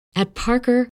At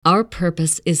Parker, our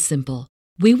purpose is simple.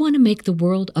 We want to make the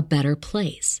world a better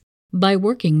place by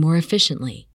working more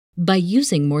efficiently, by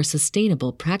using more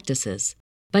sustainable practices,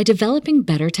 by developing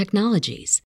better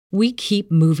technologies. We keep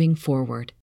moving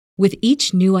forward. With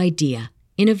each new idea,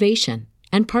 innovation,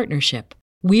 and partnership,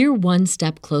 we're one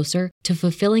step closer to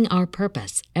fulfilling our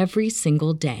purpose every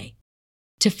single day.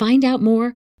 To find out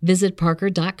more, visit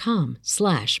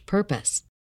parker.com/purpose.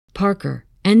 Parker,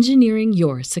 engineering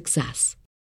your success.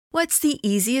 What's the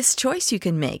easiest choice you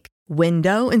can make?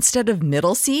 Window instead of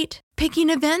middle seat? Picking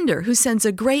a vendor who sends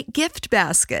a great gift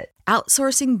basket?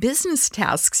 Outsourcing business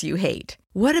tasks you hate?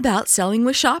 What about selling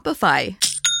with Shopify?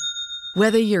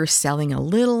 Whether you're selling a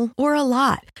little or a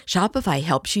lot, Shopify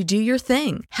helps you do your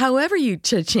thing, however you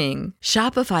cha-ching.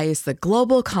 Shopify is the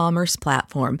global commerce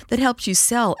platform that helps you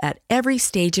sell at every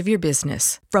stage of your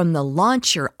business. From the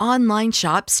launch your online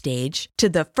shop stage to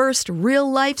the first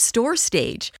real-life store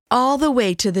stage, all the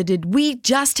way to the did we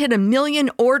just hit a million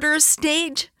orders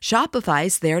stage.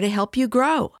 Shopify's there to help you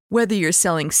grow. Whether you're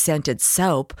selling scented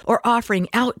soap or offering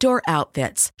outdoor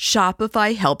outfits,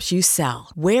 Shopify helps you sell.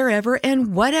 Wherever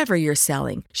and whatever you're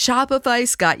selling,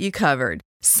 Shopify's got you covered.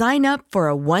 Sign up for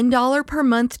a $1 per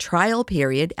month trial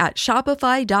period at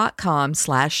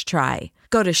shopify.com/try.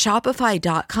 Go to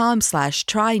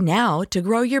shopify.com/try now to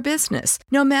grow your business,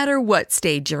 no matter what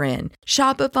stage you're in.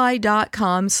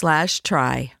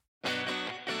 Shopify.com/try.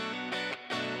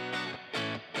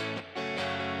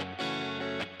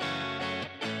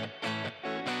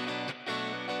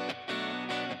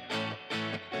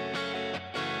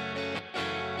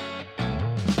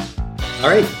 All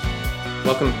right,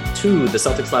 welcome to the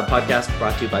Celtics Lab podcast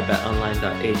brought to you by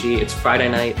betonline.ag. It's Friday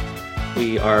night.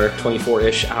 We are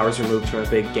 24-ish hours removed from a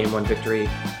big Game 1 victory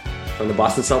from the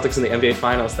Boston Celtics in the NBA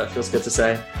Finals. That feels good to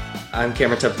say. I'm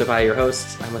Cameron Tubtabai, your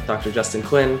host. I'm with Dr. Justin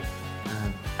Quinn,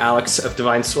 Alex of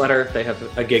Divine Sweater. They have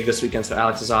a gig this weekend, so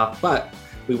Alex is off. But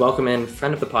we welcome in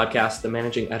friend of the podcast, the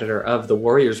managing editor of the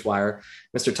Warriors Wire,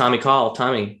 Mr. Tommy Call.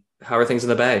 Tommy, how are things in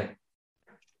the Bay?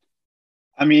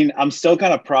 I mean, I'm still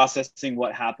kind of processing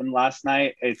what happened last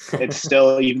night. It's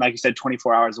still, even like you said,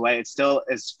 24 hours away. It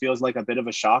feels like a bit of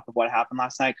a shock of what happened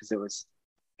last night because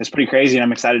it's pretty crazy, and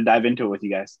I'm excited to dive into it with you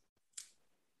guys.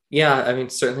 Yeah, I mean,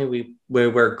 certainly we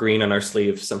wear green on our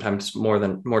sleeve sometimes more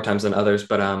times than others,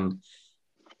 but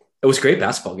it was a great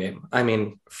basketball game. I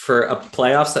mean, for a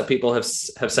playoffs that people have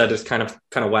said is kind of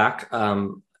whack,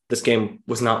 this game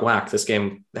was not whack. This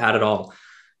game had it all.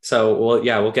 So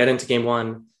we'll get into game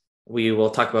 1. We will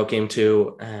talk about game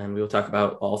 2, and we will talk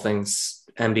about all things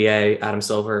NBA, Adam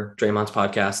Silver, Draymond's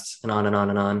podcast, and on and on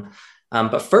and on.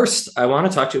 But first, I want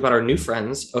to talk to you about our new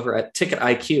friends over at Ticket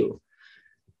IQ.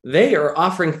 They are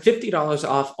offering $50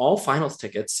 off all finals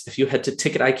tickets if you head to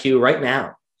Ticket IQ right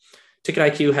now.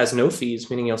 Ticket IQ has no fees,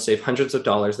 meaning you'll save hundreds of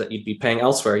dollars that you'd be paying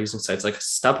elsewhere using sites like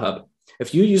StubHub.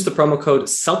 If you use the promo code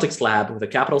CelticsLab with a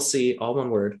capital C, all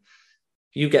one word,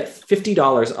 you get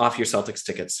 $50 off your Celtics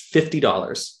tickets,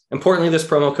 $50. Importantly, this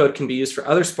promo code can be used for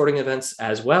other sporting events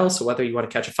as well. So whether you want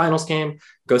to catch a finals game,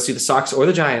 go see the Sox or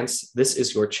the Giants, this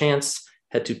is your chance.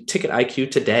 Head to Ticket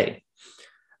IQ today.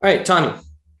 All right, Tommy,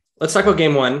 let's talk about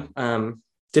game 1.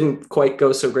 Didn't quite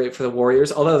go so great for the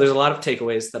Warriors, although there's a lot of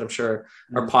takeaways that I'm sure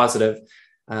are positive.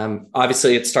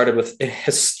 Obviously, it started with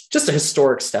just a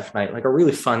historic Steph night, like a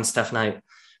really fun Steph night.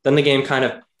 Then the game kind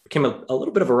of became a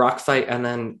little bit of a rock fight. And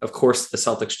then, of course, the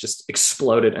Celtics just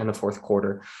exploded in the fourth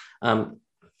quarter.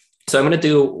 So I'm going to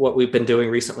do what we've been doing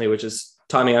recently, which is,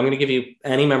 Tommy, I'm going to give you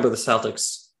any member of the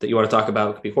Celtics that you want to talk about.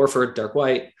 It could be Horford, Derek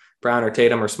White, Brown, or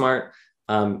Tatum, or Smart.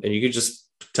 And you could just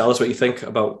tell us what you think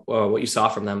about what you saw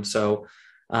from them. So,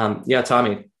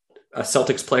 Tommy, a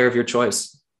Celtics player of your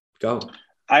choice. Go.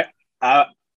 I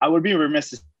would be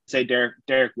remiss to say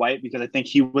Derek White, because I think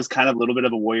he was kind of a little bit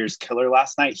of a Warriors killer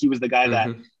last night. He was the guy that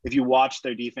if you watch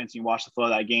their defense, you watch the flow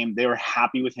of that game, they were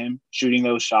happy with him shooting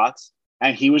those shots,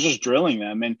 and he was just drilling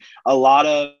them. And a lot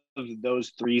of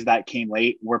those threes that came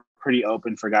late were pretty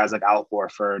open for guys like Al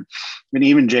Horford. I mean,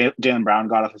 even Jaylen Brown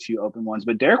got off a few open ones,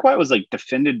 but Derek White was like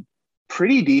defended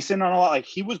pretty decent on a lot. Like,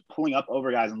 he was pulling up over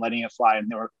guys and letting it fly,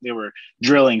 and they were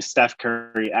drilling Steph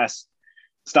Curry-esque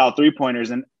style three-pointers.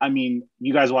 And I mean,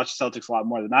 you guys watch the Celtics a lot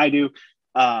more than I do.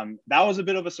 That was a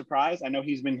bit of a surprise. I know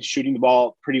he's been shooting the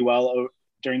ball pretty well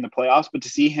during the playoffs, but to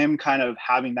see him kind of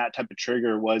having that type of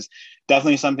trigger was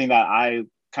definitely something that I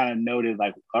kind of noted,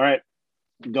 like, all right,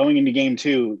 going into game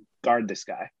 2, guard this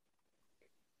guy.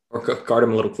 Or guard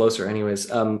him a little closer anyways.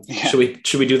 Should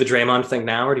we do the Draymond thing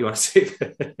now, or do you want to save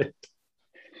it?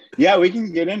 Yeah, we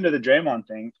can get into the Draymond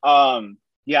thing. I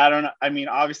don't know. I mean,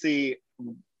 obviously,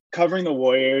 covering the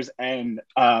Warriors and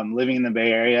living in the Bay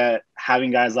Area,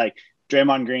 having guys like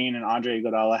Draymond Green and Andre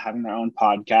Iguodala having their own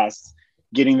podcasts,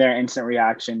 getting their instant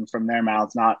reaction from their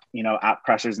mouths, not, app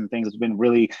pressures and things. It's been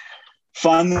really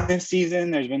fun this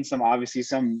season. There's been obviously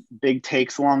some big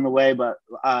takes along the way, but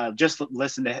just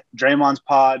listen to Draymond's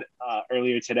pod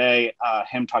earlier today,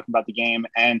 him talking about the game.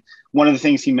 And one of the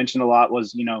things he mentioned a lot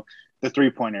was, the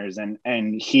 3-pointers,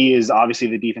 and he is obviously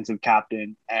the defensive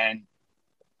captain. And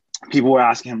people were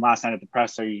asking him last night at the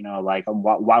presser,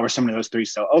 why were some of those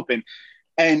threes so open?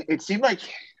 And it seemed like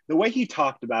the way he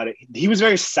talked about it, he was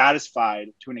very satisfied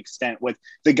to an extent with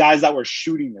the guys that were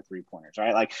shooting the 3-pointers,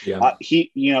 right?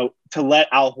 To let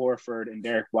Al Horford and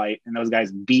Derek White and those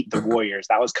guys beat the Warriors,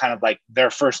 that was kind of like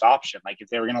their first option. Like if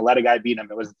they were going to let a guy beat them,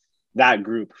 it was that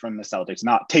group from the Celtics,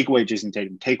 not take away Jason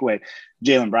Tatum, take away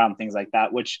Jaylen Brown, things like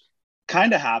that, which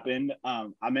kind of happened.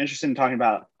 I'm interested in talking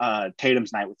about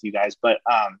Tatum's night with you guys, but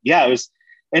it was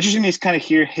interesting to kind of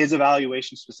hear his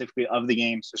evaluation specifically of the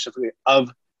game, specifically of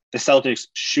the Celtics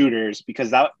shooters,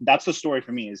 because that's the story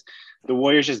for me is the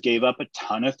Warriors just gave up a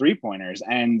ton of 3-pointers,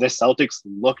 and the Celtics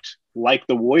looked like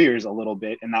the Warriors a little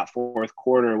bit in that fourth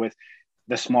quarter with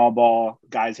the small ball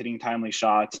guys hitting timely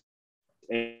shots.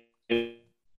 It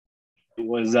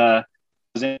was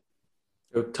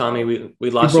Tommy, we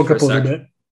lost you for a sec.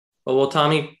 Well,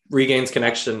 Tommy regains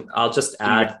connection. I'll just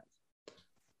add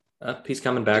he's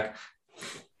coming back.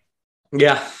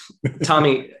 Yeah,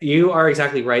 Tommy, you are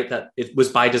exactly right that it was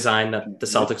by design that the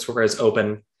Celtics were as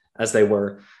open as they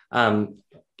were.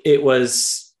 It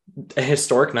was a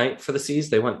historic night for the C's.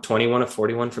 They went 21 of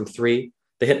 41 from 3.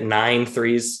 They hit 9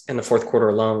 threes in the fourth quarter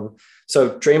alone.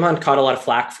 So Draymond caught a lot of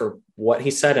flack for what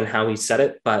he said and how he said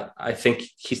it, but I think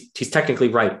he's technically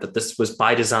right that this was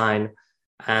by design.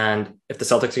 And if the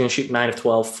Celtics are going to shoot 9 of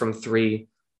 12 from 3,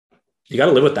 you got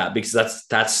to live with that, because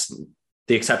that's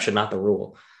the exception, not the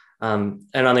rule. And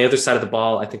on the other side of the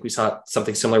ball, I think we saw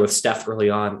something similar with Steph early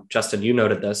on. Justin, you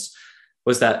noted this,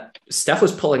 was that Steph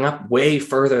was pulling up way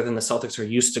further than the Celtics are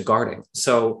used to guarding.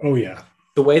 So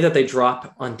the way that they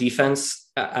drop on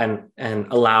defense and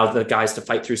allow the guys to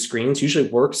fight through screens usually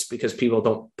works because people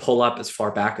don't pull up as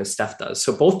far back as Steph does.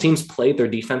 So both teams played their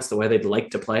defense the way they'd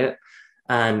like to play it.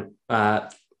 And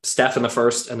Steph in the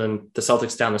first and then the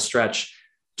Celtics down the stretch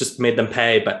just made them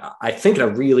pay. But I think I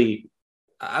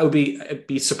would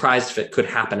be surprised if it could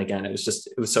happen again. It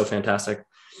was so fantastic.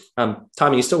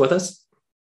 Tommy, you still with us?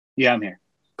 Yeah, I'm here.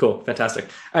 Cool. Fantastic.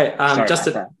 All right.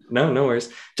 Justin, no worries.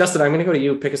 Justin, I'm going to go to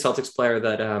you. Pick a Celtics player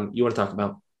that you want to talk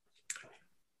about.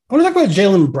 I want to talk about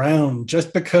Jaylen Brown,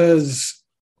 just because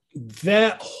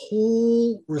that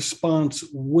whole response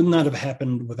would not have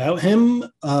happened without him.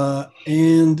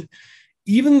 And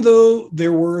even though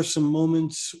there were some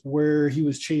moments where he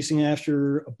was chasing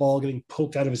after a ball getting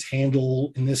poked out of his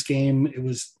handle in this game, it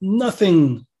was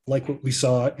nothing like what we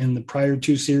saw in the prior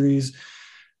 2 series,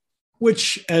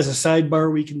 which, as a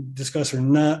sidebar we can discuss or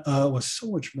not, was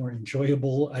so much more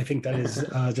enjoyable. I think that is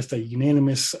just a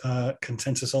unanimous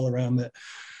consensus all around that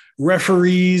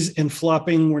referees and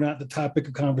flopping were not the topic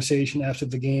of conversation after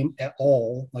the game at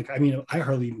all. I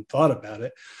hardly even thought about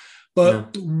it.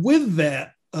 But with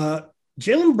that,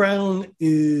 Jaylen Brown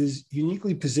is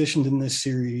uniquely positioned in this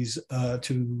series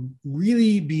to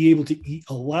really be able to eat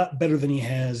a lot better than he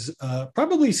has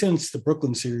probably since the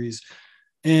Brooklyn series.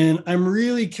 And I'm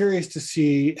really curious to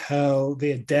see how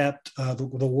they adapt, the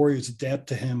Warriors adapt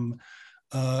to him,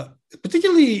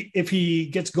 particularly if he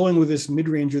gets going with this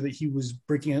mid-ranger that he was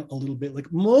breaking out a little bit.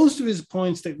 Like most of his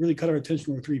points that really caught our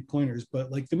attention were 3-pointers,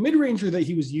 but like the mid-ranger that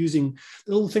he was using,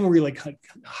 the little thing where he like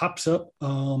hops up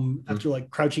after like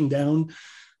crouching down,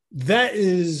 that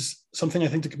is something I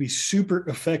think that could be super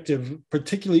effective,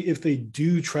 particularly if they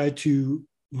do try to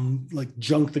like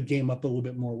junk the game up a little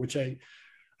bit more, which I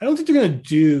don't think they're going to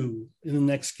do in the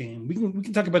next game. We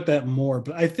can talk about that more,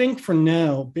 but I think for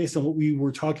now, based on what we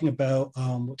were talking about,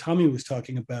 what Tommy was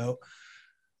talking about,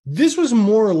 this was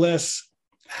more or less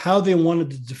how they wanted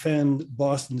to defend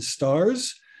Boston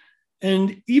Stars.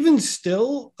 And even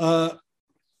still,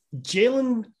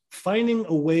 Jaylen finding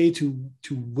a way to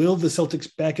will the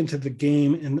Celtics back into the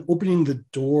game and opening the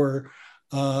door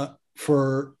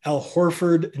for Al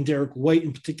Horford and Derek White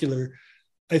in particular,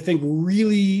 I think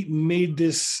really made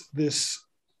this,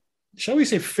 shall we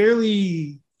say,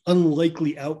 fairly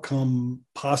unlikely outcome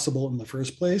possible in the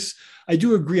first place. I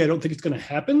do agree. I don't think it's going to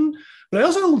happen, but I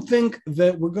also don't think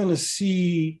that we're going to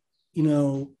see,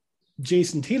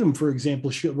 Jason Tatum, for example,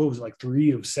 shoot, what was it, like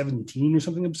 3 of 17 or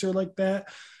something absurd like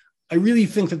that. I really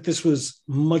think that this was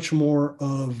much more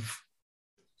of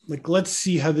like, let's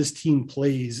see how this team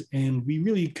plays. And we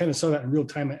really kind of saw that in real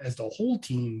time as the whole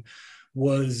team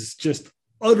was just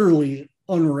utterly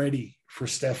unready for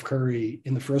Steph Curry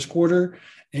in the first quarter.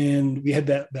 And we had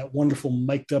that wonderful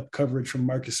mic'd up coverage from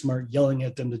Marcus Smart yelling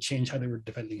at them to change how they were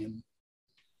defending him.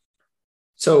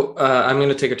 So I'm going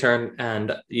to take a turn,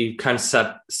 and you kind of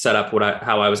set up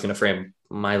how I was going to frame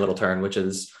my little turn, which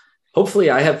is hopefully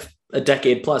I have a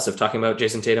decade plus of talking about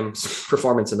Jason Tatum's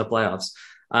performance in the playoffs.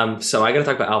 So I got to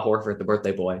talk about Al Horford, the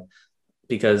birthday boy,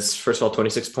 because first of all,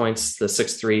 26 points, the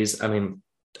 6 threes. I mean,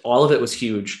 all of it was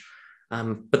huge.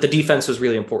 But the defense was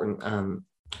really important.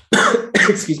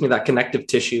 Excuse me, that connective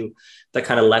tissue that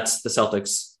kind of lets the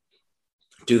Celtics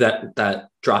do that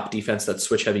drop defense, that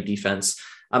switch heavy defense.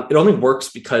 It only works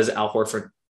because Al Horford,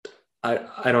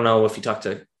 I don't know if you talk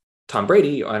to Tom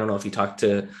Brady, or I don't know if you talk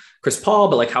to Chris Paul,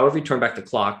 but like however you turn back the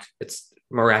clock, it's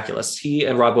miraculous. He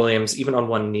and Rob Williams, even on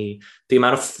one knee, the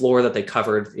amount of floor that they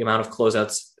covered, the amount of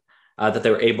closeouts that they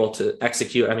were able to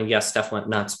execute. I mean, yes, Steph went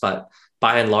nuts, but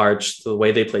by and large, the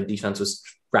way they played defense was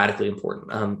radically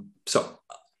important. So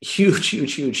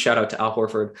huge shout out to Al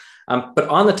Horford. But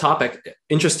on the topic,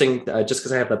 interesting, just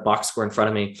because I have the box score in front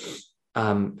of me,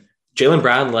 Jaylen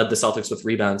Brown led the Celtics with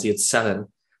rebounds. He had 7.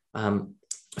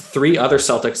 3 other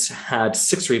Celtics had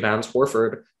 6 rebounds: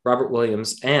 Horford, Robert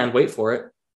Williams, and wait for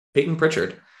it, Peyton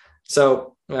Pritchard.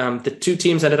 So the 2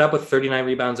 teams ended up with 39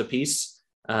 rebounds apiece.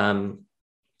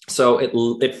 So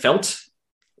it felt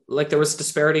like there was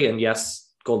disparity, and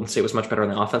yes, Golden State was much better in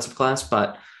the offensive class,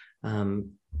 but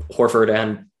Horford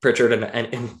and Pritchard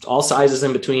and all sizes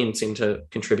in between seemed to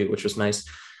contribute, which was nice.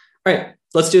 All right,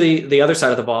 let's do the other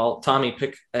side of the ball. Tommy,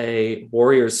 pick a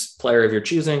Warriors player of your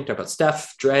choosing. Talk about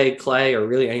Steph, Dre, Clay, or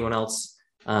really anyone else,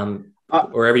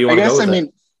 wherever you want to go with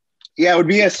it. Yeah, it would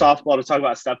be a softball to talk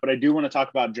about Steph, but I do want to talk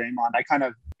about Draymond. I kind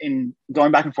of, in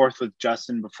going back and forth with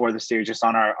Justin before the series, just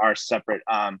on our separate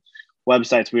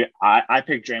websites, I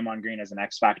picked Draymond Green as an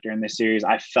X factor in this series.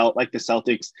 I felt like the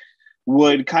Celtics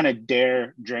would kind of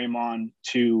dare Draymond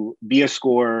to be a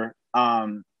scorer.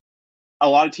 A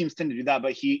lot of teams tend to do that,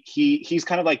 but he's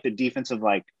kind of like the defensive,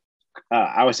 like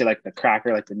I would say like the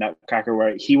cracker, like the nutcracker,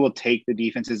 where he will take the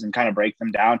defenses and kind of break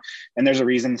them down. And there's a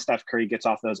reason Steph Curry gets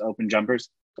off those open jumpers.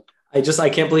 I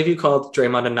can't believe you called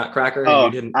Draymond a nutcracker. Oh,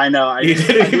 and you didn't, I know. You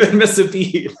didn't even miss a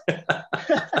beat.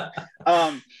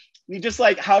 You just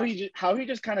like how he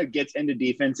just kind of gets into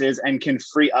defenses and can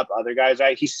free up other guys,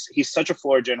 right? He's such a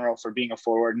floor general for being a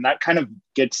forward, and that kind of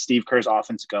gets Steve Kerr's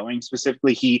offense going.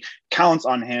 Specifically, he counts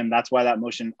on him. That's why that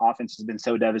motion offense has been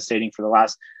so devastating for the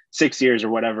last 6 years or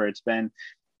whatever it's been.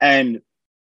 And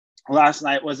last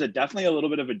night was definitely a little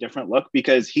bit of a different look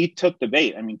because he took the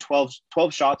bait. I mean, 12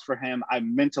 shots for him. I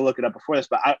meant to look it up before this,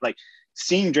 but I like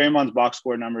seeing Draymond's box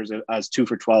score numbers as 2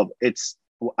 for 12.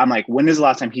 I'm like, when is the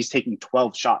last time he's taking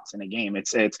 12 shots in a game?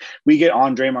 It's we get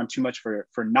on Draymond too much for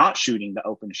not shooting the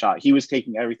open shot. He was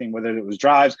taking everything, whether it was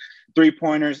drives,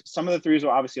 3-pointers. Some of the threes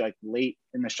were obviously like late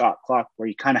in the shot clock where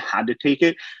he kind of had to take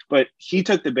it, but he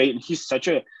took the bait, and he's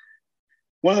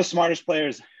one of the smartest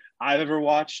players I've ever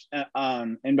watched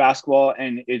in basketball.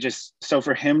 And it just, so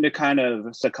for him to kind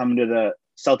of succumb to the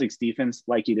Celtics defense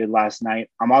like he did last night,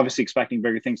 I'm obviously expecting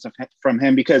bigger things from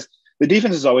him because the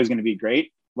defense is always going to be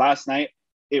great. Last night,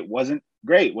 it wasn't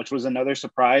great, which was another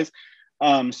surprise.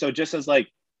 So just as like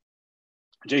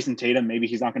Jason Tatum, maybe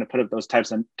he's not going to put up those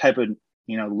type of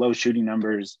low shooting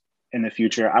numbers in the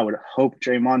future. I would hope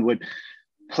Draymond would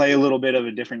play a little bit of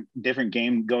a different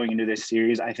game going into this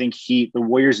series. I think the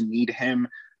Warriors need him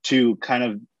to kind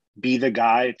of be the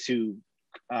guy to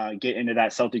get into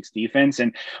that Celtics defense.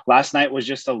 And last night was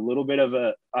just a little bit of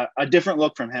a different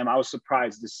look from him. I was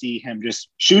surprised to see him just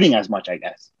shooting as much, I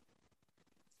guess.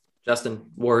 Justin,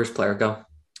 Warriors player, go.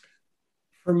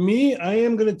 For me, I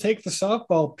am going to take the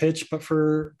softball pitch, but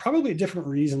for probably a different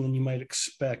reason than you might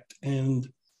expect.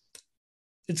 And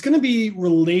it's going to be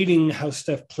relating how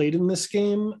Steph played in this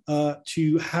game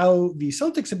to how the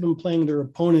Celtics have been playing their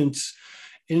opponents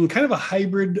in kind of a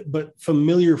hybrid but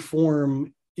familiar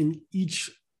form in each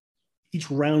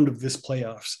round of this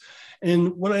playoffs. And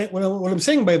what I'm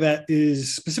saying by that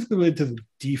is specifically related to the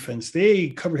defense. They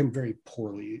covered him very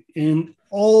poorly in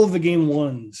all of the game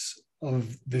ones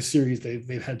of this series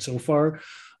they've had so far.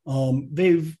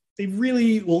 They've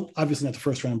really, well, obviously not the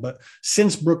first round, but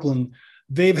since Brooklyn,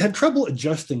 they've had trouble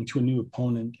adjusting to a new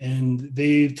opponent, and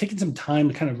they've taken some time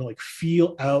to kind of like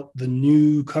feel out the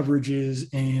new coverages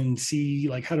and see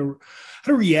like how to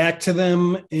react to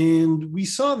them. And we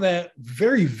saw that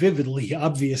very vividly,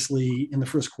 obviously, in the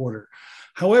first quarter.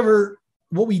 However,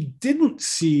 what we didn't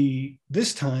see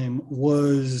this time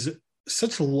was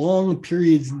such long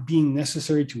periods being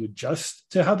necessary to adjust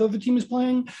to how the other team is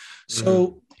playing. Mm-hmm.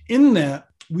 So in that,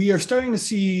 we are starting to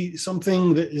see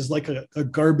something that is like a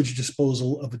garbage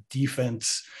disposal of a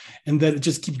defense, and that it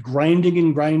just keeps grinding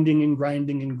and grinding and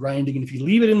grinding and grinding. And if you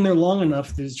leave it in there long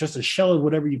enough, there's just a shell of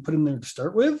whatever you put in there to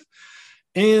start with.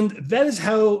 And that is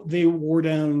how they wore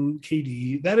down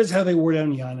KD. That is how they wore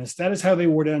down Giannis. That is how they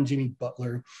wore down Jimmy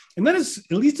Butler. And that is,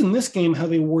 at least in this game, how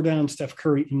they wore down Steph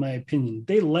Curry, in my opinion.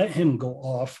 They let him go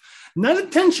off, not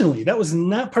intentionally. That was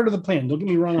not part of the plan. Don't get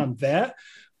me wrong on that.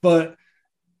 But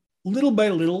little by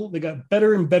little, they got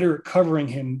better and better at covering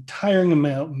him, tiring him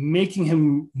out, making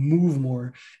him move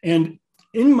more. And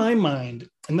in my mind,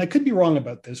 and I could be wrong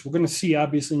about this, we're going to see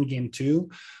obviously in game 2,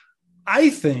 I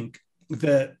think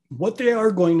that what they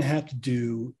are going to have to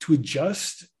do to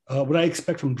adjust what I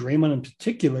expect from Draymond in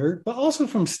particular, but also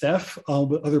from Steph,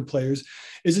 with other players,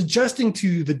 is adjusting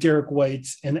to the Derek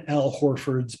Whites and Al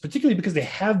Horfords, particularly because they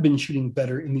have been shooting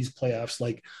better in these playoffs,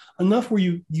 like enough where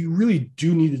you really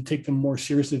do need to take them more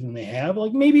seriously than they have.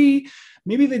 Like maybe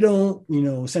they don't,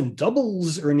 send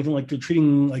doubles or anything, like they're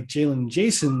treating like Jalen and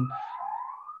Jason.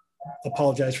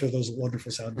 Apologize for those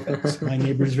wonderful sound effects. My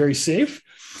neighbor is very safe.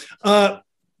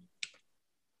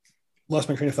 Lost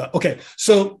my train of thought. Okay,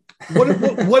 so what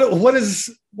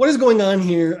is going on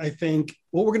here? I think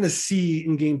what we're going to see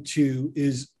in game 2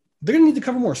 is they're going to need to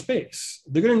cover more space.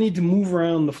 They're going to need to move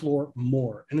around the floor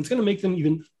more, and it's going to make them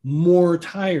even more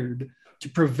tired to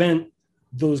prevent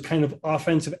those kind of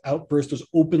offensive outbursts, those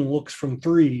open looks from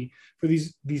 3 for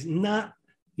these not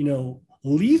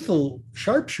lethal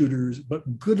sharpshooters,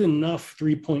 but good enough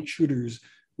 3-point shooters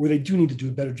where they do need to do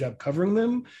a better job covering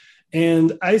them.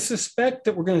 And I suspect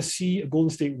that we're going to see a Golden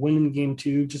State win in game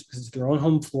 2 just because it's their own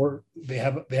home floor. They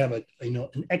have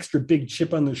an extra big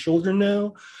chip on their shoulder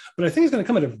now, but I think it's going to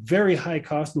come at a very high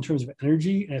cost in terms of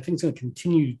energy, and I think it's going to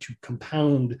continue to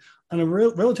compound on a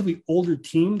relatively older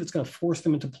team that's going to force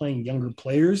them into playing younger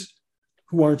players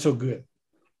who aren't so good.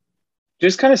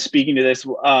 Just kind of speaking to this,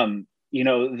 the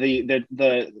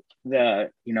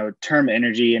term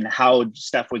energy and how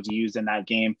Steph was used in that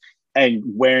game, and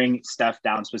wearing Steph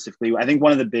down specifically. I think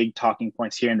one of the big talking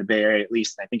points here in the Bay Area, at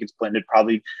least, and I think it's blended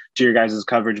probably to your guys'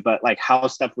 coverage, but like how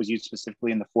Steph was used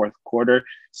specifically in the fourth quarter.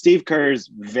 Steve Kerr is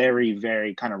very,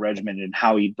 very kind of regimented in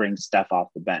how he brings Steph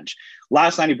off the bench.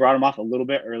 Last night, he brought him off a little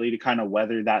bit early to kind of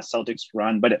weather that Celtics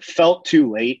run, but it felt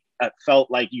too late. It felt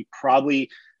like you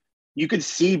could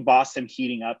see Boston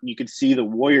heating up, and you could see the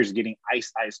Warriors getting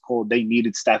ice cold. They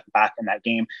needed Steph back in that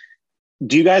game.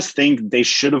 Do you guys think they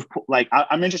should have,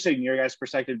 I'm interested in your guys'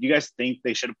 perspective. Do you guys think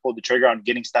they should have pulled the trigger on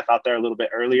getting Steph out there a little bit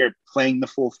earlier, playing the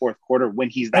full fourth quarter when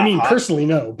he's that hot? Personally,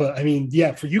 no. But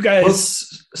yeah, for you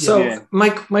guys. My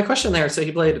question there, so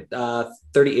he played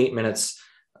 38 minutes,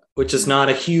 which is not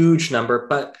a huge number,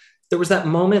 but there was that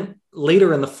moment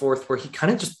later in the fourth where he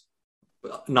kind of just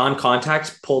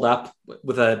non-contact pulled up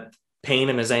with a pain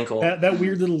in his ankle. That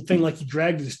weird little thing, like he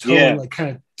dragged his toe and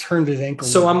kind of turned his ankle.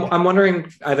 So I'm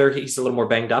wondering either he's a little more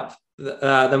banged up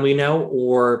than we know,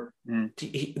 or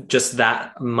just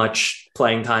that much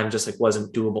playing time just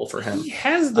wasn't doable for him. He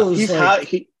has those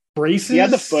braces. He had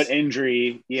the foot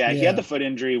injury. He had the foot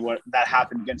injury that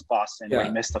happened against Boston where he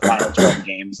missed the final 12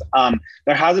 games.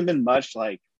 There hasn't been much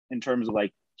in terms of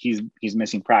he's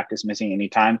missing practice, missing any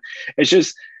time. It's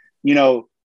just,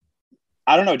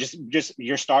 I don't know, just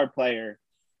your star player.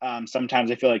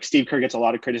 Sometimes I feel like Steve Kerr gets a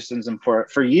lot of criticism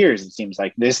for years. It seems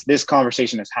like this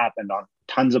conversation has happened on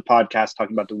tons of podcasts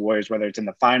talking about the Warriors, whether it's in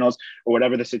the finals or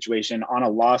whatever the situation. On a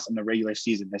loss in the regular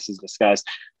season, this is discussed.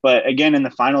 But again, in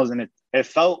the finals, and it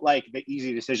felt like the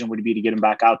easy decision would be to get him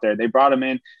back out there. They brought him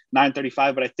in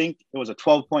 9:35, but I think it was a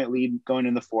 12-point lead going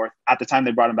in the fourth. At the time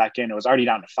they brought him back in, it was already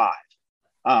down to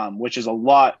 5, which is a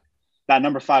lot. That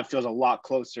number 5 feels a lot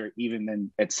closer even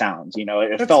than it sounds.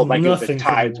 It felt like the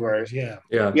tides were,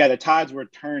 the tides were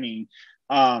turning.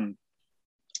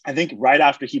 I think right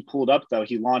after he pulled up, though,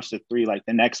 he launched a 3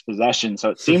 the next possession.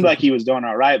 So it seemed like he was doing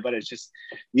all right, but it's just,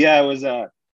 it was I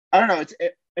don't know.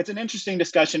 It's an interesting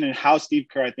discussion, and how Steve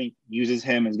Kerr, I think, uses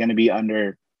him is going to be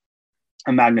under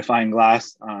a magnifying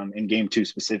glass in game 2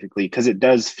 specifically, because it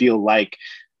does feel like,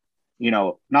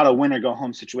 not a win or go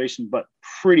home situation, but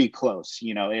pretty close.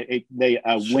 Win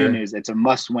it's a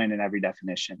must win in every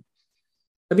definition.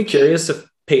 I'd be curious if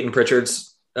Peyton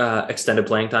Pritchard's extended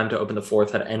playing time to open the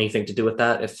fourth had anything to do with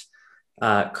that. If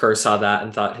Kerr saw that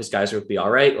and thought his guys would be all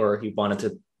right, or he wanted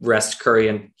to rest Curry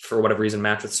and for whatever reason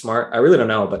match with Smart. I really don't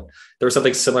know, but there was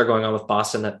something similar going on with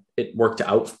Boston that it worked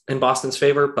out in Boston's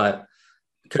favor. But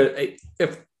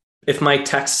if my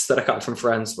texts that I got from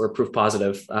friends were proof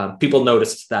positive, people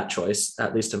noticed that choice,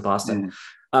 at least in Boston.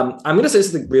 I'm going to say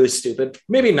something really stupid.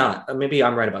 Maybe not. Maybe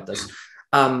I'm right about this.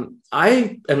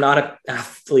 I am not an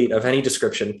athlete of any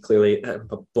description. Clearly, I'm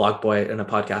a blog boy and a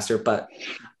podcaster, but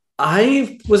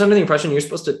I was under the impression you're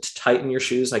supposed to tighten your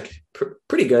shoes like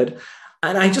pretty good.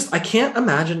 And I can't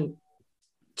imagine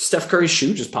Steph Curry's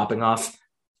shoe just popping off,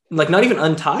 like not even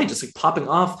untied, just like popping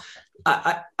off.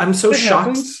 I'm so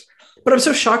shocked. But I'm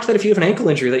so shocked that if you have an ankle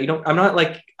injury that you don't, I'm not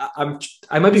like, I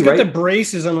might be right. The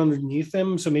braces on underneath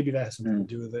them, so maybe that has something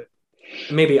to do with it.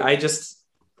 Maybe I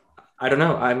don't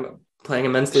know. I'm playing a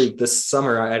men's league this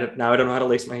summer. Now I don't know how to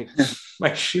lace my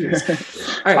shoes. All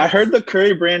right. I heard the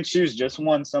Curry brand shoes just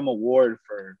won some award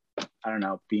for, I don't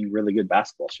know, being really good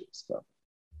basketball shoes. So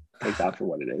take that for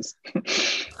what it is.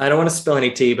 I don't want to spill any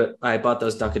tea, but I bought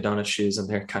those Dunkin' Donuts shoes and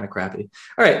they're kind of crappy.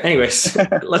 All right. Anyways,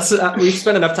 we've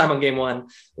spent enough time on game one.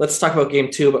 Let's talk about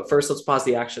game two. But first, let's pause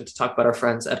the action to talk about our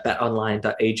friends at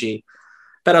betonline.ag.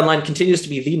 BetOnline continues to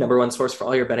be the number one source for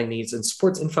all your betting needs and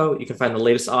sports info. You can find the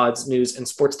latest odds, news, and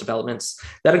sports developments.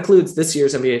 That includes this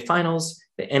year's NBA Finals,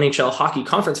 the NHL Hockey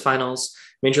Conference Finals,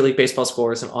 Major League Baseball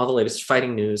scores, and all the latest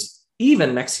fighting news.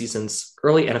 Even next season's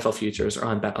early NFL futures are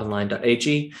on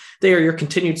betonline.ag. They are your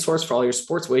continued source for all your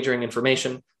sports wagering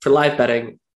information for live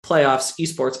betting, playoffs,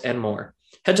 esports, and more.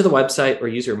 Head to the website or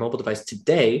use your mobile device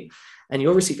today, and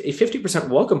you'll receive a 50%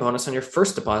 welcome bonus on your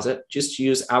first deposit. Just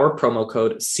use our promo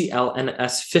code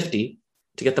CLNS50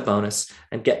 to get the bonus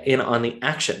and get in on the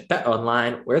action. Bet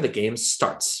online, where the game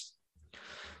starts.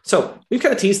 So we've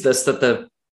kind of teased this, that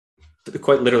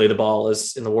quite literally the ball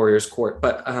is in the Warriors' court,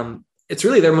 but it's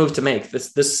really their move to make.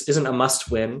 This isn't a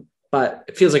must win, but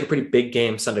it feels like a pretty big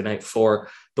game Sunday night for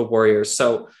the Warriors.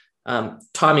 So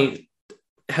Tommy,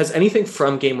 has anything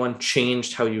from game one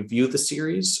changed how you view the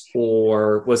series,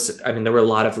 or there were a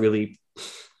lot of really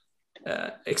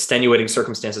extenuating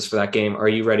circumstances for that game. Are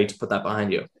you ready to put that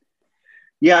behind you?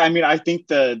 Yeah, I mean, I think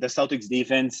the Celtics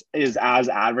defense is as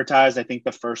advertised. I think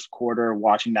the first quarter,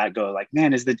 watching that go, like,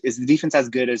 man, is the defense as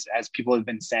good as people have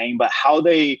been saying? But how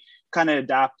they kind of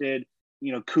adapted,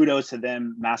 kudos to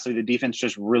them massively. The defense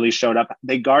just really showed up.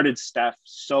 They guarded Steph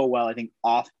so well, I think,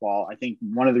 off ball. I think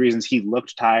one of the reasons he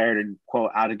looked tired and, quote,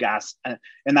 out of gas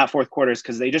in that fourth quarter is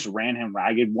because they just ran him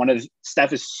ragged.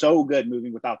 Steph is so good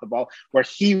moving without the ball, where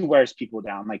he wears people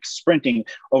down, like sprinting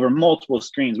over multiple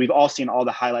screens. We've all seen all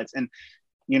the highlights. And,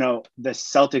 the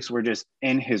Celtics were just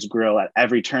in his grill at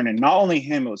every turn. And not only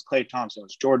him, it was Klay Thompson, it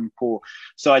was Jordan Poole.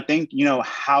 So I think,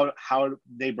 how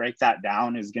they break that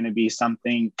down is going to be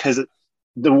something, because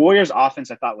the Warriors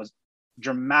offense, I thought, was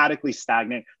dramatically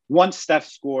stagnant. Once Steph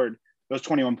scored those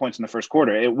 21 points in the first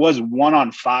quarter, it was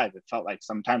 1-on-5. It felt like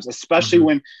sometimes, especially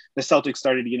when the Celtics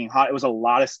started getting hot, it was a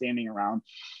lot of standing around.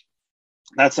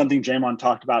 That's something Draymond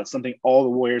talked about, something all the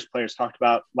Warriors players talked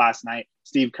about last night,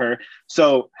 Steve Kerr.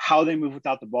 So how they move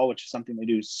without the ball, which is something they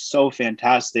do so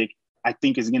fantastic, I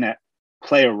think is going to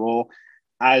play a role.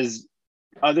 As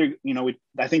other,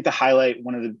 I think the highlight,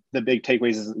 one of the big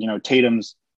takeaways is,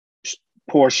 Tatum's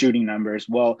poor shooting numbers.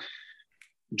 Well,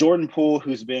 Jordan Poole,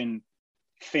 who's been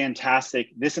fantastic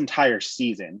this entire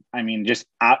season. I mean, just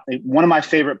one of my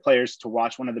favorite players to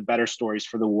watch. One of the better stories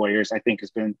for the Warriors, I think,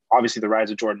 has been obviously the rise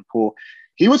of Jordan Poole.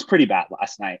 He was pretty bad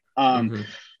last night.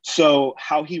 So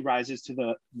how he rises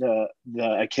to the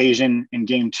occasion in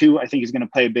game two, I think is going to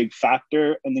play a big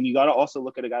factor. And then you got to also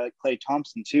look at a guy like Klay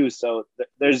Thompson too. So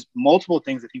there's multiple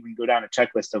things that he can go down a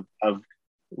checklist of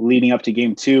leading up to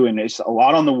game two. And it's a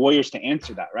lot on the Warriors to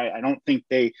answer that, right? I don't think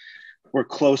they were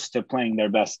close to playing their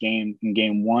best game in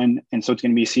game one. And so it's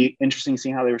going to be interesting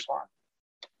seeing how they respond.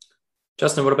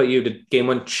 Justin, what about you? Did game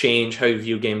one change how you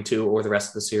view game two or the rest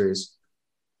of the series?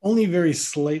 Only very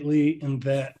slightly, in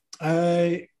that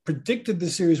I predicted the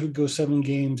series would go 7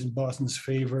 games in Boston's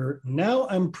favor. Now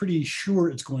I'm pretty sure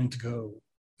it's going to go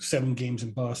 7 games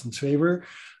in Boston's favor.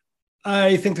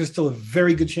 I think there's still a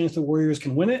very good chance the Warriors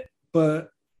can win it, but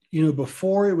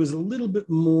before it was a little bit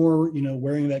more,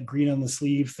 wearing that green on the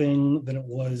sleeve thing than it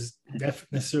was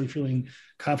necessarily feeling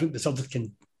confident the Celtics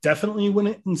can definitely win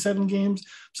it in 7 games.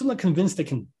 So I'm not convinced they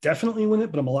can definitely win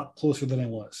it, but I'm a lot closer than I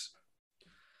was.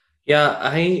 Yeah,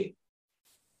 I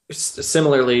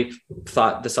similarly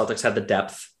thought the Celtics had the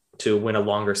depth to win a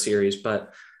longer series,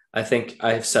 but I think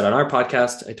I've said on our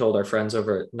podcast, I told our friends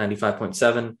over at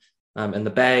 95.7 in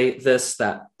the Bay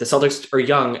that the Celtics are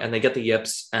young and they get the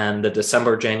yips, and the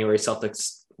December, January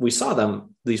Celtics, we saw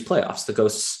them, these playoffs, the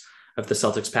ghosts of the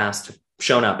Celtics past have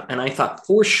shown up. And I thought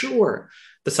for sure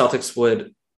the Celtics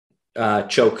would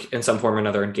choke in some form or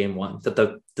another in game one, that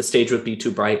the stage would be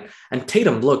too bright. And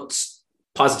Tatum looked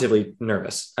positively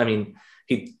nervous. I mean,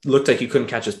 he looked like he couldn't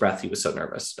catch his breath. He was so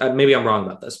nervous. Maybe I'm wrong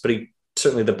about this, but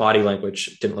certainly the body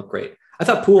language didn't look great. I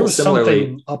thought Poole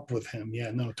similarly up with him.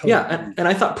 Yeah, no, totally. Yeah. And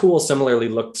I thought Poole similarly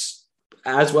looked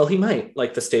as well he might.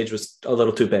 Like, the stage was a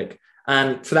little too big.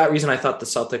 And for that reason, I thought the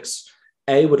Celtics,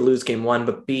 A, would lose game one,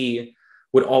 but B,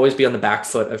 would always be on the back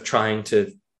foot of trying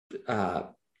to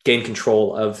gain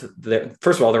control of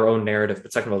first of all, their own narrative,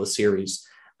 but second of all, the series.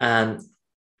 And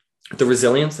the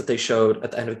resilience that they showed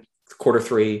at the end of quarter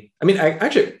three. I mean,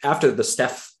 actually after the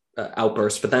Steph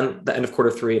outburst, but then the end of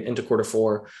quarter three and into quarter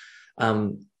four,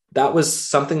 that was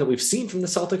something that we've seen from the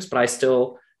Celtics, but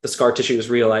the scar tissue is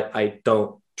real. I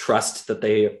don't trust that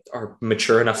they are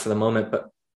mature enough for the moment, but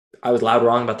I was loud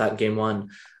wrong about that in game one.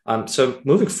 So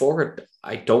moving forward,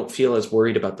 I don't feel as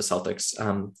worried about the Celtics.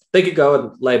 They could go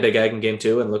and lay a big egg in game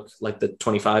two and look like the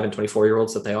 25 and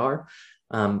 24-year-olds that they are.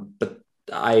 But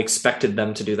I expected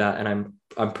them to do that, and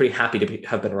I'm pretty happy to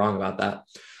have been wrong about that.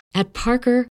 At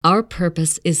Parker, our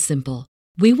purpose is simple.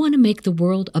 We want to make the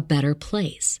world a better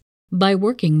place by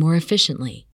working more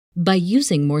efficiently, by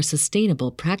using more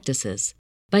sustainable practices,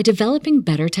 by developing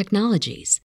better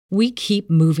technologies. We keep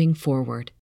moving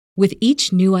forward. With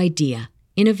each new idea,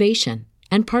 innovation,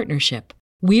 and partnership,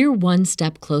 we're one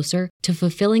step closer to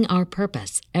fulfilling our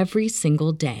purpose every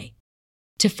single day.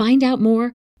 To find out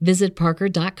more, visit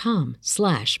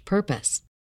parker.com/purpose.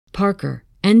 Parker,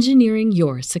 engineering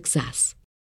your success.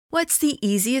 What's the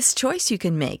easiest choice you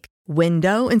can make?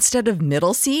 Window instead of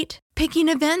middle seat? Picking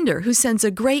a vendor who sends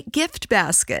a great gift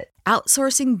basket?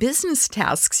 Outsourcing business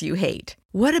tasks you hate?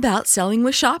 What about selling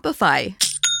with Shopify?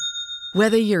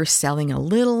 Whether you're selling a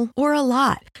little or a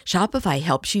lot, Shopify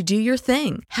helps you do your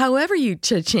thing, however you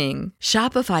cha-ching.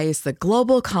 Shopify is the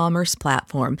global commerce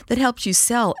platform that helps you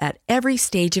sell at every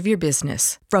stage of your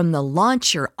business. From the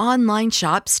launch your online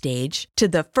shop stage to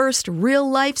the first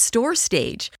real-life store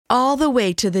stage, all the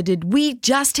way to the did we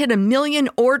just hit a million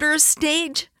orders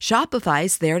stage.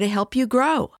 Shopify's there to help you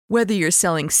grow. Whether you're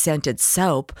selling scented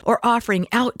soap or offering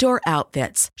outdoor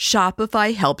outfits,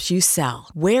 Shopify helps you sell.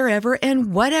 Wherever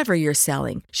and whatever you're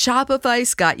selling,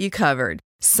 Shopify's got you covered.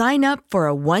 Sign up for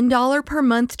a $1 per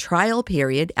month trial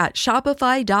period at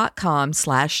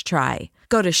shopify.com/try.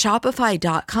 Go to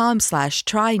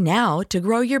shopify.com/try now to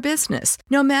grow your business,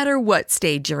 no matter what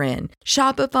stage you're in.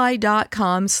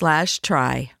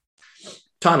 Shopify.com/try.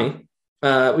 Tommy,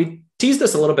 we teased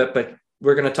this a little bit, but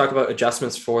we're going to talk about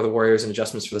adjustments for the Warriors and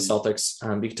adjustments for the Celtics.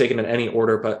 You can take it in any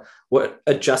order, but what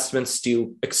adjustments do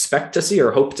you expect to see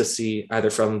or hope to see either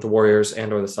from the Warriors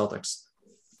and or the Celtics?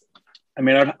 I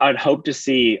mean, I'd hope to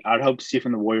see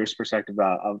from the Warriors' perspective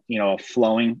of a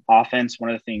flowing offense. One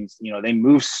of the things, they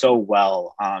move so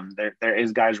well. There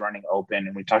is guys running open,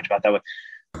 and we talked about that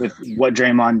with what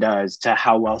Draymond does to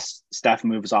how well Steph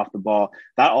moves off the ball.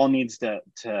 That all needs to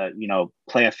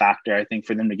play a factor, I think,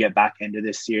 for them to get back into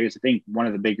this series. I think one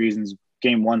of the big reasons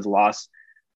game one's loss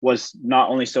was not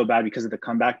only so bad because of the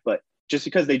comeback, but just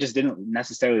because they just didn't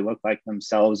necessarily look like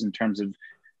themselves in terms of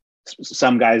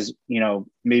some guys,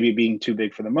 maybe being too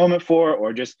big for the moment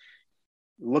or just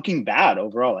looking bad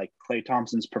overall, like Klay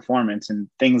Thompson's performance and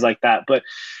things like that. But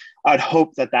I'd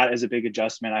hope that is a big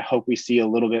adjustment. I hope we see a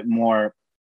little bit more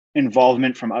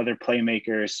involvement from other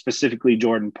playmakers, specifically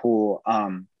Jordan Poole.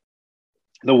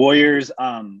 The Warriors,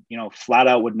 flat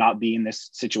out would not be in this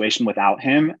situation without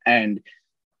him. And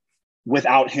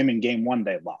without him in game one,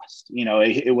 they lost.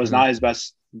 It was not his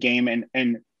best game.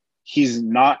 And he's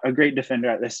not a great defender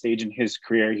at this stage in his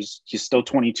career. He's still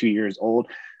 22 years old,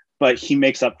 but he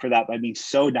makes up for that by being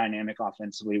so dynamic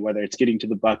offensively, whether it's getting to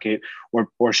the bucket or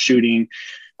shooting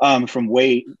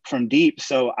from deep.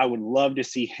 So I would love to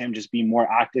see him just be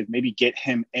more active, maybe get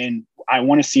him in. I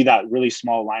want to see that really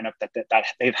small lineup that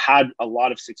they've had a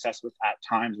lot of success with at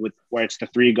times, with where it's the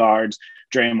three guards,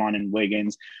 Draymond and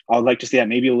Wiggins. I would like to see that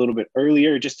maybe a little bit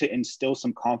earlier, just to instill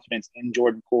some confidence in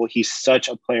Jordan Poole. He's such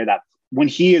a player that when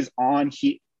he is on,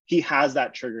 he has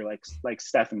that trigger like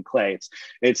Steph and Klay.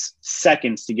 It's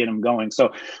seconds to get him going.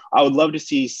 So I would love to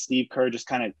see Steve Kerr just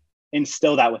kind of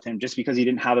instill that with him. Just because he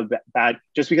didn't have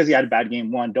just because he had a bad game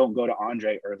one, don't go to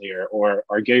Andre earlier or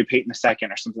Gary Payton II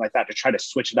or something like that to try to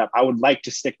switch it up. I would like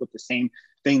to stick with the same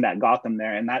thing that got them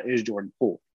there, and that is Jordan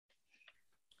Poole.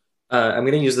 I'm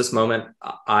going to use this moment.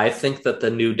 I think that the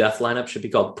new death lineup should be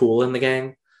called Poole in the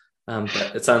Gang.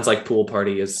 But it sounds like Pool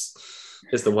Party is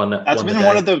the one that's been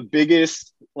one of the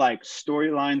biggest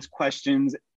storylines,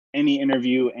 questions, any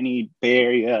interview, any Bay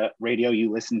Area radio you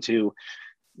listen to,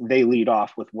 they lead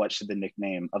off with what should the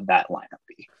nickname of that lineup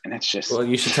be? And it's just, well,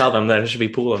 you should tell them that it should be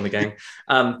Pool in the Gang.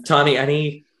 Tommy,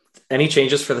 any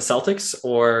changes for the Celtics,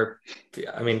 or,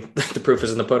 I mean, the proof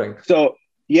is in the pudding. So,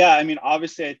 yeah, I mean,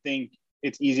 obviously I think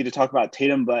it's easy to talk about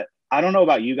Tatum, but I don't know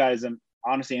about you guys. I'm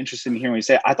honestly interested in hearing what you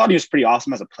say. I thought he was pretty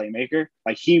awesome as a playmaker.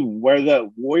 What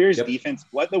the Warriors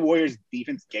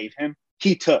defense gave him,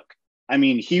 he took. I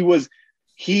mean, he was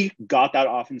he got that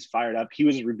offense fired up. He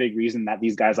was a big reason that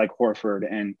these guys like Horford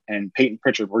and Peyton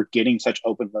Pritchard were getting such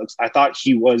open looks. I thought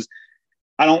he was,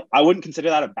 I wouldn't consider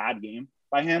that a bad game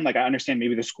by him. Like, I understand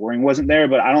maybe the scoring wasn't there,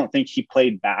 but I don't think he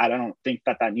played bad. I don't think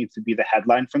that needs to be the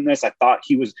headline from this. I thought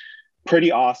he was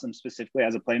pretty awesome specifically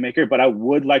as a playmaker, but I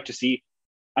would like to see,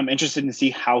 I'm interested to see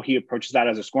how he approaches that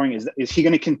as a scoring. Is he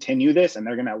going to continue this and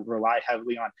they're going to rely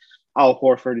heavily on Al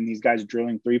Horford and these guys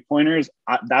drilling 3-pointers?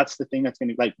 That's the thing that's going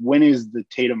to, like, when is the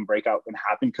Tatum breakout going to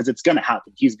happen? Because it's going to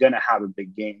happen. He's going to have a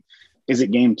big game. Is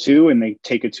it game 2 and they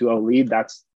take a 2-0 lead?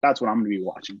 That's what I'm going to be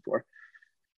watching for.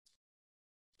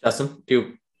 Justin,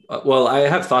 well, I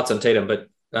have thoughts on Tatum, but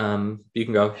you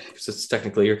can go because it's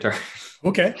technically your turn.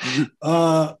 Okay.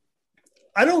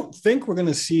 I don't think we're going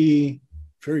to see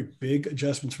very big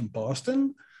adjustments from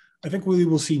Boston. I think we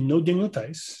will see no Daniel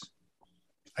Theis.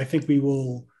 I think we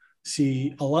will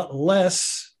see a lot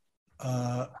less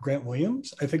Grant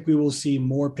Williams. I think we will see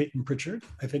more Peyton Pritchard.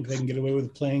 I think they can get away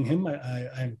with playing him.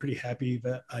 I'm pretty happy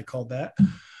that I called that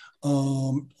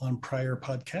on prior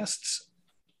podcasts.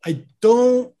 I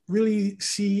don't really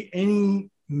see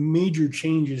any major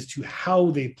changes to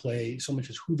how they play so much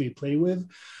as who they play with.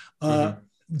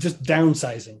 Just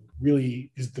downsizing really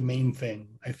is the main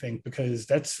thing, I think, because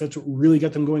that's what really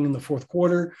got them going in the fourth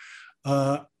quarter.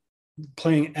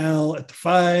 Playing Al at the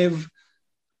 5.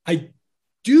 I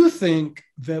do think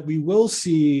that we will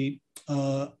see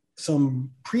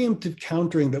some preemptive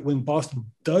countering, that when Boston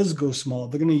does go small,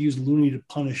 they're going to use Looney to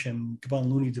punish him, Kevon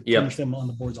Looney to punish them on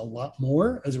the boards a lot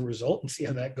more as a result, and see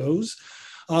how that goes.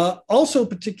 Also,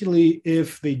 particularly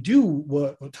if they do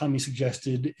what Tommy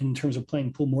suggested in terms of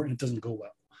playing Poole more and it doesn't go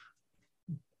well.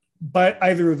 But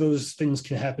either of those things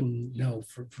can happen,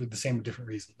 for the same or different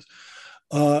reasons.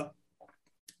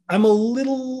 I'm a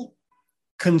little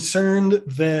concerned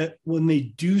that when they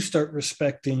do start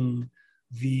respecting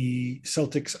the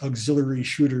Celtics auxiliary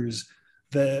shooters,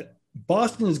 that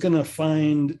Boston is going to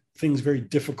find things very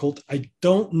difficult. I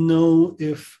don't know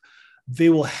if they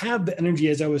will have the energy,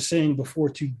 as I was saying before,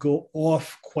 to go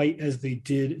off quite as they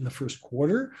did in the first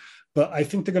quarter. But I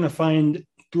think they're going to find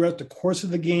throughout the course of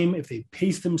the game, if they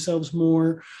pace themselves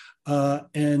more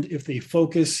and if they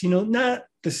focus, not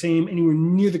the same, anywhere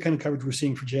near the kind of coverage we're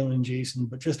seeing for Jalen and Jason,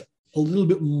 but just a little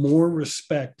bit more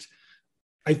respect.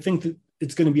 I think that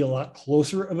it's going to be a lot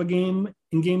closer of a game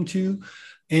in game 2.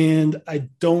 And I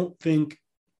don't think,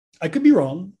 I could be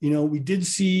wrong. We did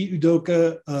see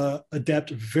Udoka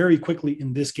adapt very quickly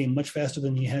in this game, much faster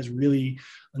than he has really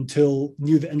until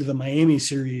near the end of the Miami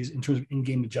series in terms of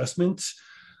in-game adjustments.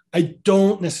 I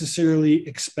don't necessarily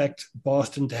expect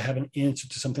Boston to have an answer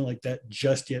to something like that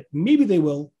just yet. Maybe they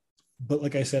will, but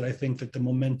like I said, I think that the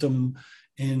momentum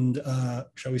and,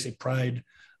 shall we say, pride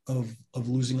of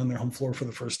losing on their home floor for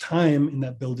the first time in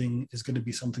that building is going to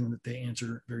be something that they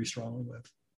answer very strongly with.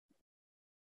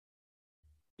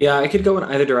 Yeah, I could go in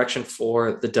either direction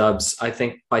for the Dubs. I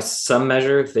think by some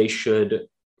measure, they should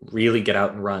really get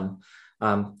out and run.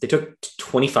 They took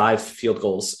 25 field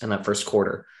goals in that first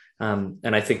quarter.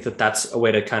 And I think that that's a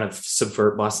way to kind of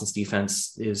subvert Boston's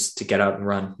defense, is to get out and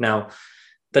run. Now,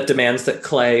 that demands that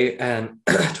Clay and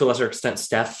to a lesser extent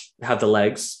Steph have the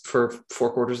legs for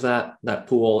 4 quarters of that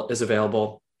Poole is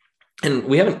available. And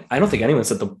I don't think anyone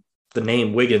said the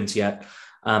name Wiggins yet,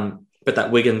 but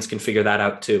that Wiggins can figure that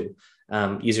out too.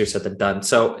 Easier said than done.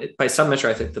 So by some measure,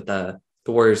 I think that the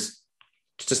Warriors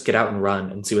just get out and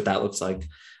run and see what that looks like.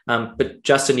 But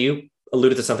Justin, you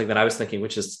alluded to something that I was thinking,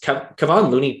 which is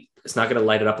Kevon Looney is not going to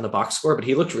light it up in the box score, but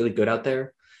he looked really good out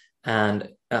there. And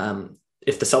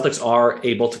if the Celtics are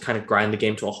able to kind of grind the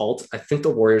game to a halt, I think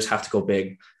the Warriors have to go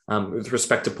big with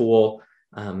respect to Poole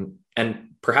and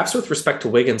perhaps with respect to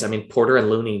Wiggins. I mean, Porter and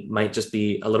Looney might just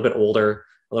be a little bit older,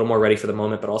 a little more ready for the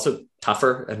moment, but also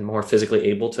tougher and more physically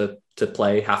able to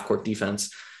play half-court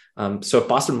defense. So if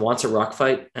Boston wants a rock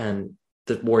fight and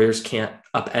the Warriors can't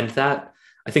upend that,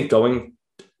 I think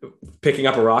picking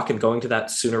up a rock and going to that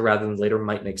sooner rather than later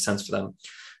might make sense for them.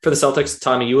 For the Celtics,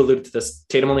 Tommy, you alluded to this.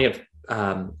 Tatum only had,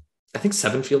 I think,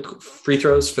 7 field free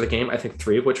throws for the game. I think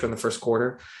 3 of which were in the first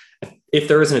quarter. If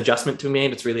there is an adjustment to be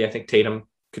made, it's really, I think Tatum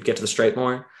could get to the stripe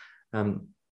more.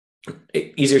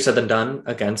 Easier said than done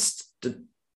against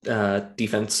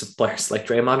defensive players like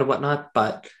Draymond and whatnot.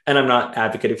 And I'm not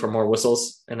advocating for more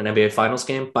whistles in an NBA Finals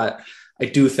game, but I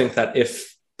do think that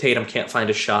if Tatum can't find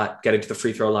a shot, getting to the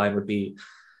free throw line would be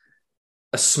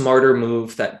a smarter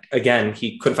move. That, again,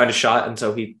 he couldn't find a shot, and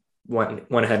so he went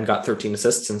ahead and got 13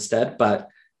 assists instead. But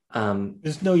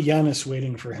there's no Giannis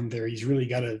waiting for him there. He's really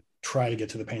got to try to get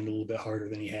to the paint a little bit harder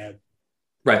than he had.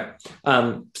 Right.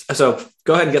 So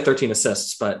go ahead and get 13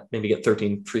 assists, but maybe get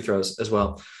 13 free throws as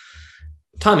well.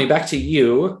 Tommy, back to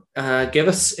you. Give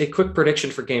us a quick prediction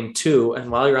for game 2.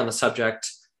 And while you're on the subject,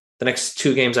 the next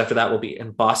 2 games after that will be in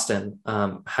Boston.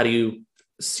 How do you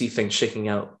see things shaking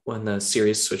out when the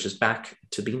series switches back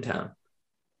to Beantown?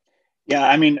 Yeah,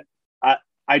 I mean,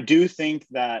 I do think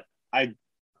that the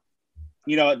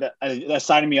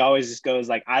side of me always just goes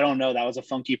like, I don't know, that was a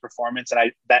funky performance,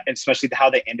 and that especially how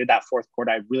they ended that fourth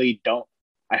quarter, I really don't.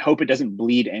 I hope it doesn't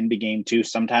bleed into game 2.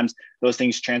 Sometimes those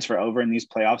things transfer over in these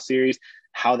playoff series,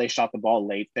 how they shot the ball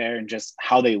late there and just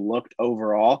how they looked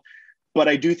overall. But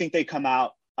I do think they come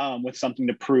out with something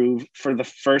to prove for the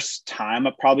first time,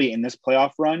 probably in this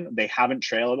playoff run. They haven't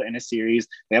trailed in a series.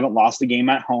 They haven't lost a game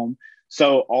at home.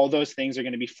 So all those things are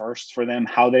going to be first for them.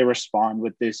 How they respond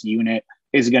with this unit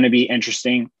is going to be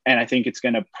interesting. And I think it's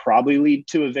going to probably lead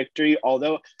to a victory.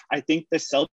 Although I think the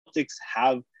Celtics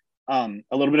have a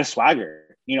little bit of swagger.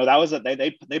 That was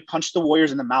they punched the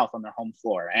Warriors in the mouth on their home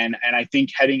floor. And I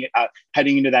think heading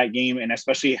into that game, and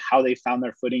especially how they found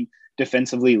their footing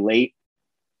defensively late,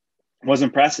 was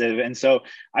impressive. And so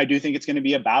I do think it's going to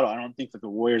be a battle. I don't think that the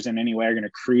Warriors in any way are going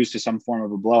to cruise to some form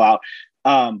of a blowout.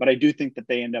 But I do think that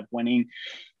they end up winning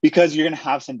because you're going to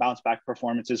have some bounce back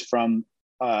performances from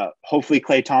hopefully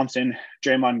Klay Thompson,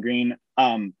 Draymond Green.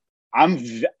 I'm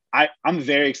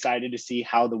very excited to see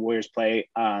how the Warriors play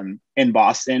in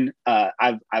Boston.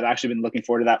 I've actually been looking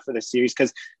forward to that for the series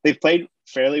because they've played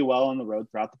fairly well on the road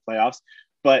throughout the playoffs,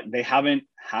 but they haven't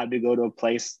had to go to a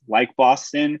place like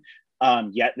Boston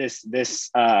yet. This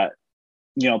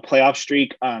playoff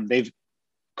streak, they've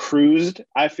cruised,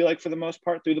 I feel like, for the most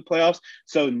part through the playoffs.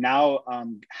 So now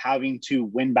having to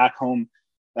win back home,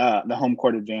 the home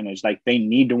court advantage, like they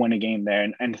need to win a game there.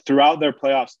 And throughout their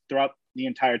playoffs, throughout the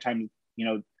entire time,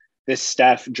 this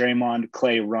Steph, Draymond,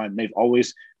 Klay run, they've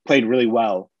always played really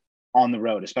well on the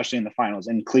road, especially in the finals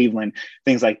in Cleveland,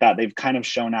 things like that. They've kind of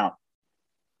shown out.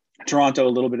 Toronto, a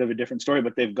little bit of a different story,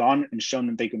 but they've gone and shown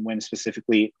that they can win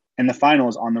specifically in the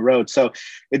finals on the road. So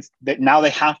it's that now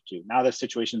they have to. Now the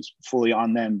situation's fully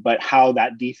on them. But how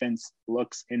that defense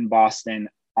looks in Boston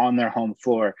on their home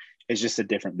floor is just a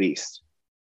different beast.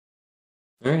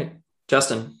 All right.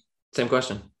 Justin, same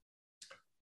question.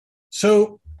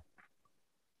 So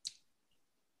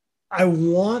I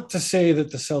want to say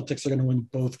that the Celtics are going to win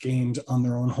both games on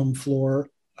their own home floor.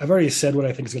 I've already said what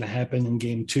I think is going to happen in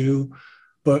game 2,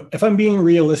 but if I'm being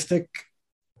realistic,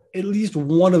 at least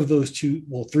one of those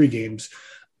 3 games,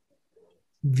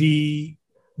 the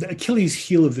Achilles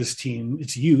heel of this team,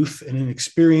 its youth and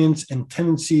inexperience and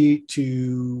tendency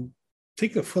to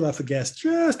take the foot off the gas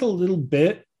just a little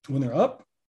bit when they're up,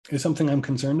 is something I'm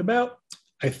concerned about.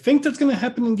 I think that's going to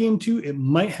happen in game 2. It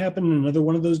might happen in another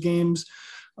one of those games.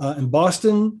 In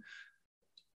Boston,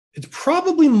 it's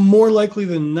probably more likely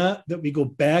than not that we go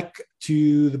back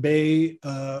to the Bay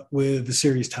with the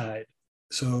series tied.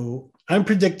 So I'm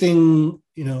predicting,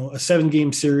 a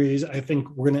 7-game series. I think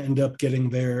we're going to end up getting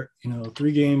there,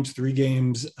 3 games.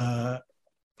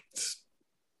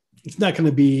 It's not going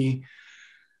to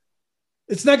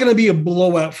be a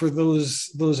blowout for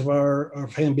those of our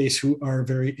fan base who are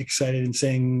very excited and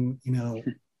saying,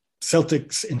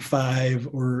 Celtics in 5,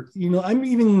 or, I'm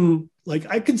even like,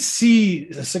 I could see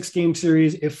a 6-game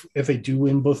series if they do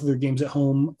win both of their games at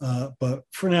home. But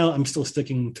for now, I'm still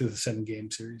sticking to the 7-game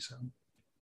series. So.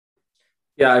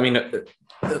 Yeah. I mean,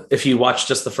 if you watch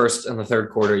just the first and the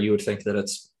third quarter, you would think that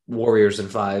it's Warriors in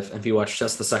 5. And if you watch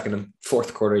just the second and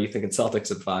fourth quarter, you think it's Celtics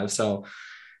in 5. So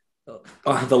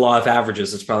the law of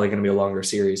averages, it's probably going to be a longer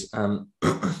series.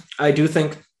 I do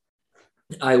think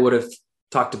I would have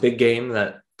talked a big game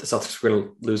that the Celtics were going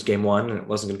to lose game 1 and it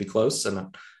wasn't going to be close.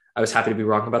 And I was happy to be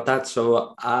wrong about that.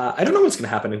 So I don't know what's going to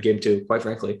happen in game 2, quite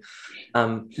frankly.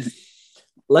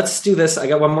 Let's do this. I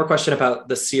got one more question about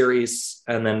the series,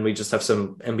 and then we just have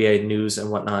some NBA news and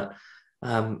whatnot.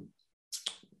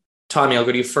 Tommy, I'll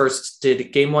go to you first.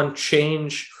 Did game 1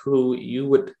 change who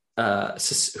you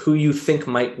think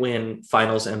might win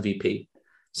finals MVP?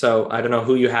 So I don't know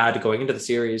who you had going into the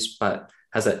series, but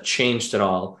has that changed at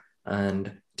all?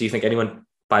 And do you think anyone,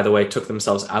 by the way, took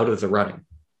themselves out of the running?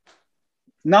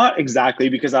 Not exactly,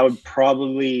 because I would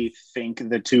probably think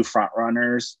the 2 front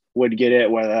runners would get it,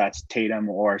 whether that's Tatum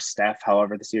or Steph,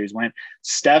 however the series went.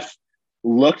 Steph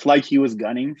looked like he was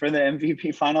gunning for the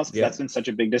MVP finals, because that's been such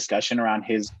a big discussion around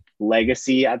his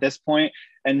legacy at this point.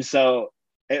 And so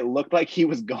it looked like he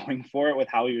was going for it with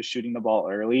how he was shooting the ball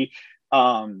early.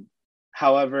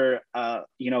 However, I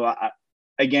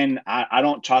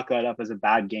don't chalk that up as a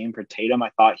bad game for Tatum.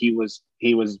 I thought he was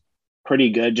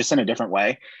pretty good, just in a different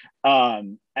way.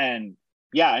 And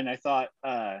I thought,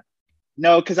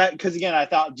 no, because again, I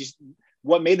thought just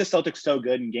what made the Celtics so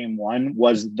good in game one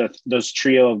was the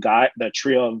trio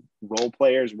of role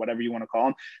players, whatever you want to call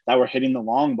them, that were hitting the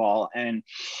long ball. And,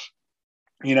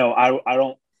 you know, I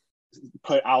don't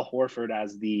put Al Horford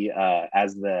as the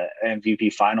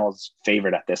MVP finals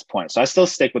favorite at this point. So I still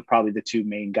stick with probably the two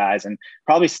main guys, and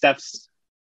probably Steph's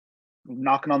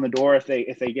knocking on the door if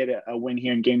they get a win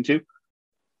here in game two.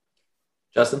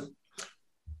 Justin?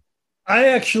 I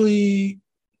actually,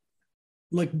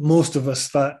 like most of us,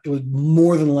 thought it would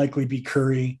more than likely be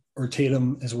Curry or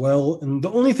Tatum as well. And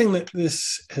the only thing that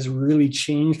this has really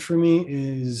changed for me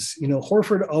is, you know,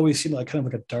 Horford always seemed like kind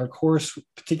of like a dark horse,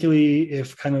 particularly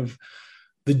if kind of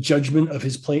the judgment of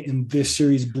his play in this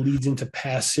series bleeds into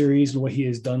past series and what he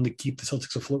has done to keep the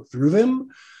Celtics afloat through them.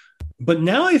 But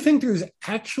now I think there's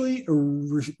actually a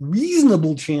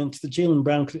reasonable chance that Jaylen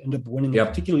Brown could end up winning,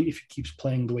 particularly if he keeps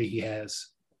playing the way he has.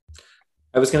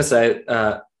 I was going to say,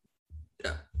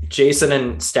 Jason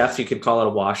and Steph, you could call it a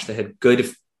wash. They had good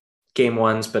game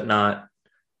ones, but not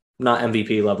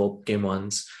MVP level game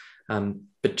ones.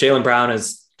 But Jaylen Brown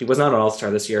he was not an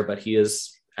all-star this year, but he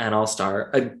is an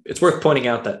all-star. It's worth pointing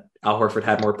out that Al Horford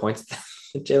had more points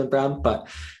than Jaylen Brown, but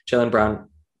Jaylen Brown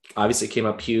obviously came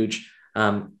up huge.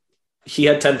 He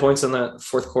had 10 points in the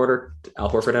fourth quarter.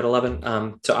 Al Horford had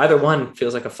 11. So either one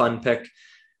feels like a fun pick,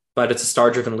 but it's a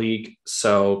star-driven league.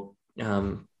 So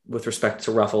with respect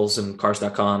to Ruffles and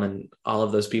Cars.com and all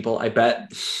of those people, I bet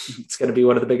it's going to be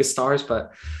one of the biggest stars,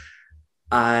 but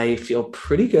I feel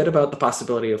pretty good about the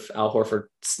possibility of Al Horford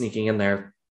sneaking in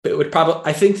there. But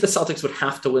I think the Celtics would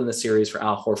have to win the series for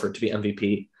Al Horford to be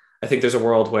MVP. I think there's a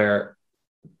world where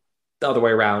the other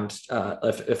way around,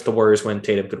 if the Warriors win,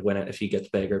 Tatum could win it if he gets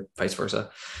big, or vice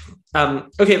versa.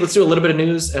 Okay, let's do a little bit of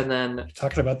news, and then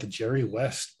talking about the Jerry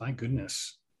West. My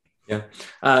goodness. Yeah.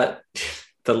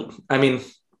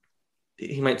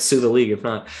 He might sue the league if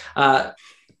not.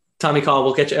 Tommy Call,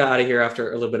 we'll get you out of here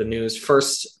after a little bit of news.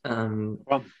 First, Van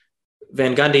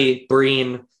Gundy,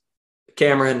 Breen,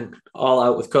 Cameron, all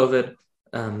out with COVID.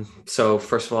 So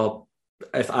first of all,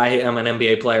 if I am an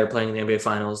NBA player playing in the NBA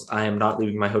Finals, I am not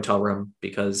leaving my hotel room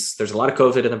because there's a lot of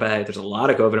COVID in the Bay. There's a lot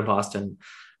of COVID in Boston,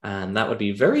 and that would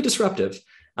be very disruptive.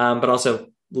 But also,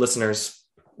 listeners,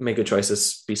 make good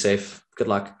choices. Be safe. Good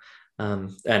luck.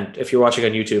 And if you're watching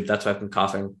on YouTube, that's why I've been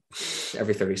coughing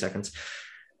every 30 seconds.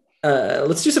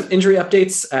 Let's do some injury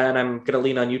updates, and I'm going to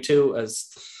lean on you two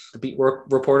as the beat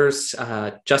reporters.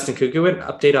 Justin Kukuin,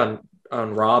 update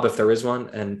on Rob, if there is one,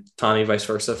 and Tommy, vice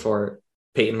versa, for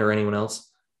Peyton or anyone else.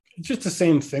 It's just the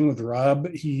same thing with Rob.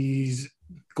 He's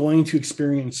going to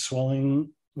experience swelling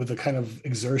with the kind of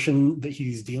exertion that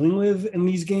he's dealing with in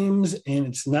these games, and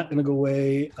it's not going to go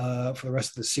away for the rest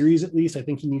of the series, at least. I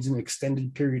think he needs an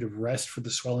extended period of rest for the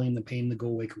swelling and the pain to go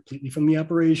away completely from the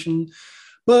operation.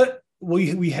 But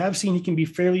we have seen he can be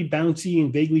fairly bouncy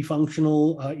and vaguely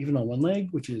functional, even on one leg,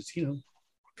 which is, you know,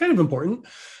 kind of important.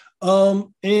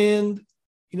 And,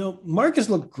 you know, Marcus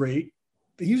looked great.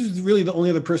 He was really the only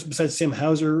other person besides Sam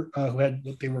Hauser who had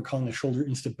what they were calling a shoulder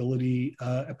instability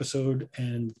episode.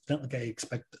 And it's not like I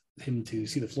expect him to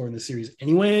see the floor in this series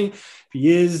anyway. If he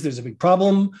is, there's a big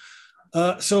problem.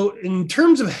 So in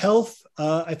terms of health,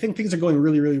 I think things are going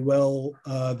really, really well.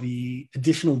 The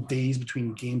additional days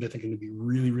between games, I think, are going to be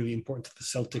really, really important to the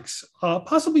Celtics.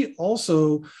 Possibly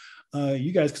also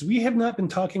you guys, because we have not been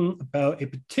talking about a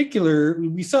particular.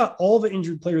 We saw all the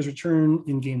injured players return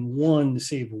in game one to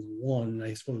save one.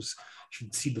 I suppose I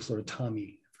should cede the floor to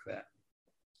Tommy for that.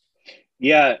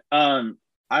 Yeah,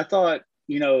 I thought,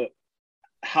 you know,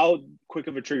 how quick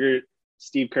of a trigger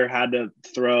Steve Kerr had to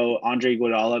throw Andre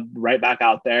Iguodala right back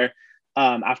out there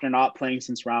after not playing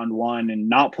since round one and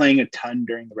not playing a ton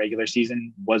during the regular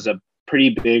season was a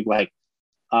pretty big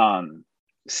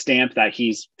stamp that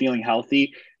he's feeling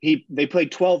healthy. They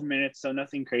played 12 minutes, so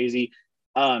nothing crazy.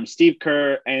 Steve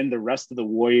Kerr and the rest of the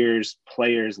Warriors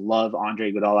players love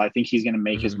Andre Iguodala. I think he's going to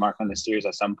make his mark on the series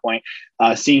at some point.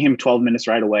 Seeing him 12 minutes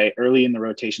right away, early in the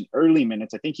rotation, early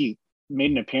minutes. I think he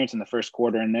made an appearance in the first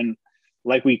quarter, and then,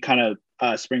 like we kind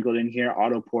of sprinkled in here,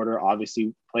 Otto Porter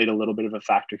obviously played a little bit of a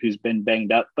factor, who's been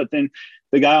banged up. But then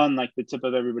the guy on like the tip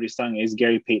of everybody's tongue is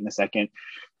Gary Payton II.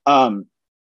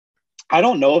 I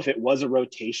don't know if it was a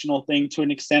rotational thing to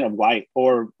an extent of why,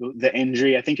 or the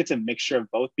injury. I think it's a mixture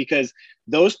of both, because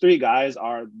those three guys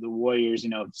are the Warriors,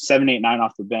 7, 8, 9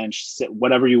 off the bench,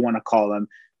 whatever you want to call them.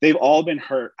 They've all been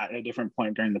hurt at a different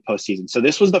point during the postseason. So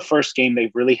this was the first game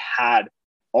they've really had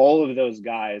all of those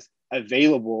guys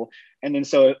available. And then,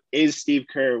 so is Steve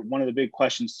Kerr, one of the big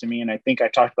questions to me, and I think I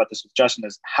talked about this with Justin,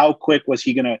 is how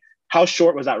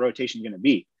short was that rotation going to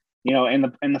be?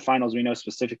 In the finals, we know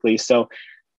specifically. So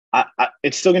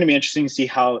it's still going to be interesting to see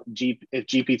how if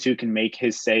GP2 can make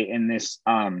his say in this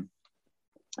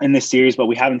series, but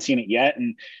we haven't seen it yet.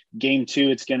 And game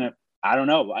 2, I don't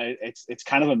know. It's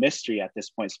kind of a mystery at this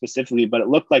point specifically, but it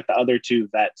looked like the other two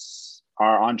vets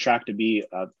are on track to be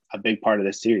a big part of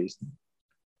this series.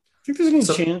 I think there's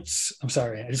any chance. I'm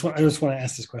sorry. I just want to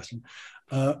ask this question.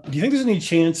 Do you think there's any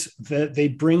chance that they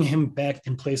bring him back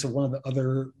in place of one of the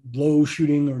other low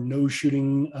shooting or no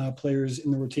shooting players in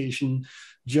the rotation,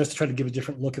 just to try to give a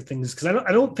different look at things? Because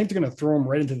I don't think they're going to throw him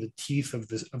right into the teeth of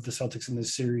the Celtics in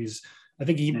this series. I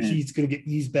think he's going to get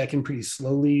eased back in pretty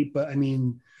slowly. But I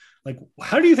mean, like,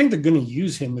 how do you think they're going to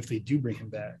use him if they do bring him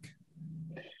back?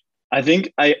 I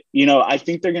think they're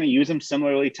going to use him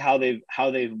similarly to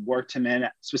how they've worked him in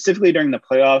specifically during the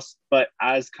playoffs, but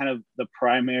as kind of the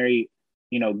primary,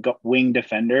 wing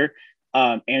defender.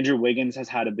 Andrew Wiggins has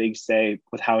had a big say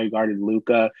with how he guarded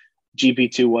Luka.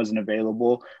 GP2 wasn't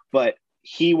available, but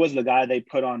he was the guy they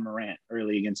put on Morant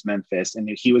early against Memphis, and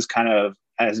he was kind of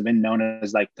has been known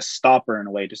as like the stopper in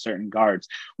a way to certain guards.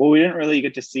 Well, we didn't really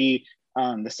get to see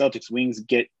the Celtics wings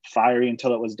get fiery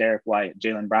until it was Derek White,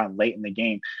 Jaylen Brown late in the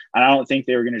game. And I don't think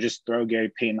they were going to just throw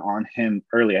Gary Payton on him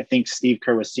early. I think Steve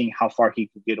Kerr was seeing how far he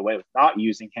could get away with not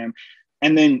using him.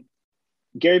 And then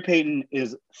Gary Payton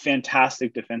is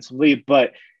fantastic defensively,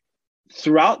 but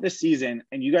throughout the season,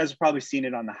 and you guys have probably seen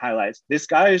it on the highlights, this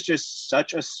guy is just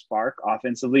such a spark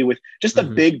offensively with just a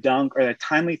big dunk or a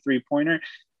timely 3-pointer.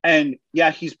 And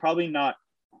yeah, he's probably not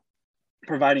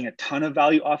providing a ton of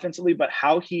value offensively, but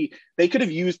they could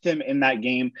have used him in that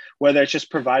game, whether it's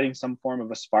just providing some form of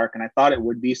a spark. And I thought it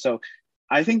would be. So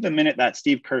I think the minute that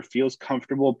Steve Kerr feels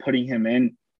comfortable putting him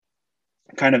in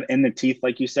kind of in the teeth,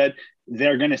 like you said,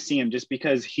 they're going to see him just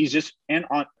because he's just, and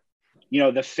on,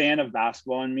 the fan of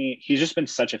basketball in me, he's just been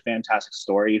such a fantastic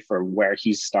story for where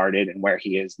he's started and where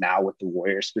he is now with the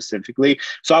Warriors specifically.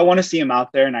 So I want to see him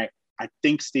out there. And I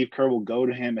think Steve Kerr will go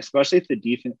to him, especially if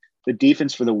the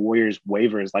defense for the Warriors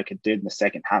wavers like it did in the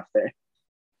second half there.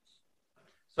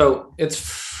 So it's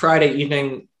Friday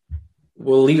evening.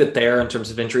 We'll leave it there in terms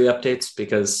of injury updates,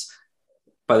 because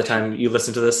by the time you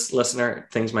listen to this, listener,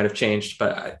 things might have changed.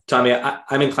 But Tommy,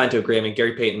 I'm inclined to agree. I mean,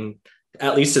 Gary Payton,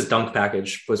 at least his dunk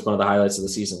package was one of the highlights of the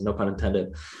season, no pun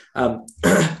intended.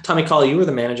 Tommy Cawley, you were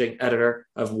the managing editor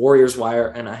of Warriors Wire,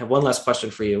 and I have one last question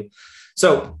for you.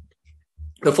 So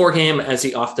before game, as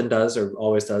he often does, or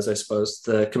always does, I suppose,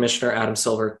 the commissioner, Adam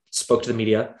Silver, spoke to the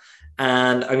media.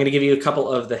 And I'm going to give you a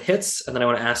couple of the hits, and then I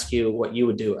want to ask you what you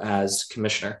would do as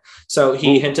commissioner. So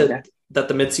he hinted that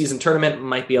the midseason tournament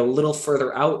might be a little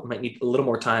further out, might need a little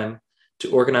more time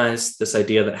to organize. This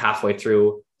idea that halfway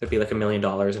through, there'd be like $1 million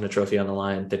and a trophy on the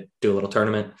line, they'd do a little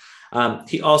tournament.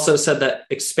 He also said that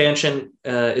expansion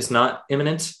is not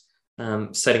imminent,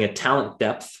 citing a talent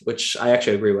depth, which I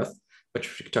actually agree with,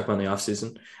 which we could talk about in the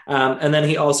offseason. And then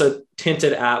he also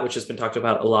hinted at, which has been talked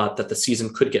about a lot, that the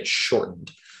season could get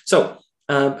shortened. So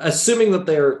assuming that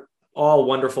they're all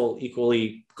wonderful,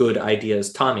 equally good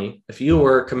ideas, Tommy, if you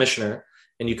were commissioner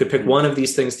and you could pick one of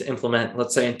these things to implement,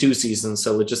 let's say in 2 seasons,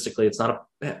 so logistically it's not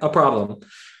a problem,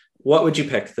 what would you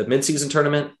pick? The midseason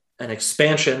tournament, an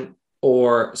expansion,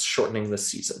 or shortening the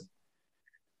season?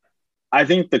 I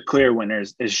think the clear winner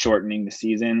is shortening the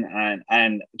season.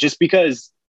 And just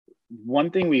because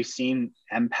one thing we've seen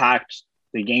impact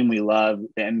the game we love,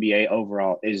 the NBA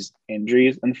overall, is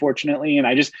injuries, unfortunately. And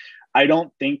I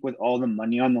don't think with all the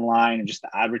money on the line and just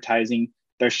the advertising,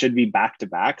 there should be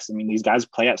back-to-backs. I mean, these guys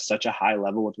play at such a high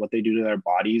level with what they do to their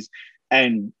bodies.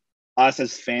 And us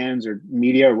as fans or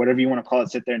media or whatever you want to call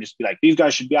it, sit there and just be like, these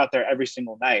guys should be out there every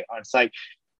single night. It's like,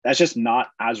 that's just not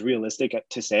as realistic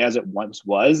to say as it once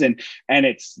was. And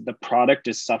it's, the product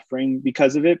is suffering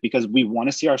because of it, because we want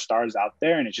to see our stars out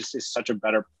there. And it just is such a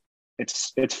better,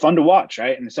 it's fun to watch.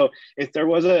 Right. And so if there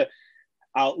was a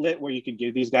outlet where you could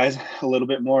give these guys a little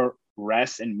bit more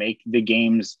rest and make the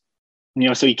games,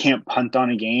 so you can't punt on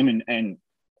a game and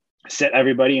sit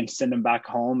everybody and send them back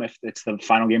home if it's the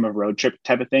final game of road trip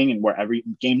type of thing, and where every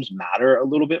games matter a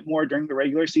little bit more during the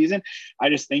regular season. I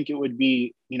just think it would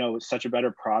be, such a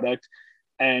better product,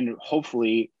 and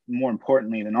hopefully more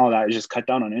importantly than all that is just cut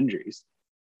down on injuries.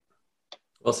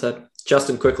 Well said.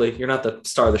 Justin, quickly, you're not the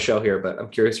star of the show here, but I'm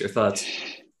curious your thoughts.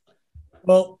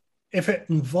 Well, if it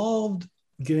involved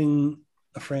getting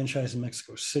a franchise in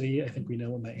Mexico City, I think we know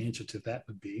what my answer to that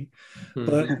would be.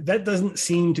 But that doesn't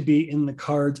seem to be in the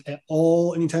cards at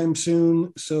all anytime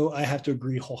soon. So I have to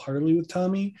agree wholeheartedly with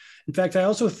Tommy. In fact, I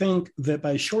also think that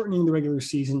by shortening the regular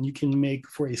season, you can make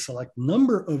for a select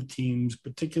number of teams,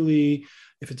 particularly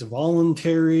if it's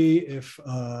voluntary, if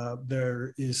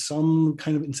there is some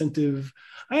kind of incentive.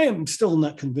 I am still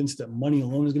not convinced that money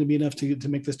alone is going to be enough to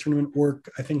make this tournament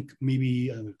work. I think maybe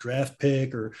a draft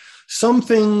pick or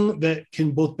something that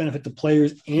can both benefit the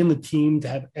players and the team to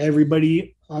have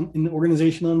everybody in the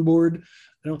organization on board.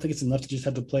 I don't think it's enough to just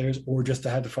have the players or just to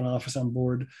have the front office on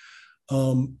board.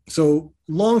 So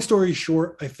long story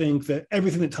short, I think that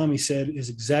everything that Tommy said is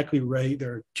exactly right.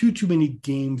 There are too many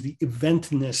games. The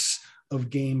eventness of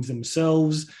games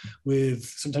themselves, with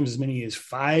sometimes as many as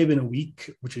 5 in a week,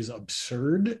 which is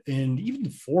absurd. And even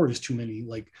 4 is too many.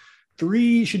 Like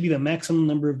 3 should be the maximum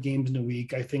number of games in a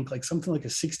week. I think like something like a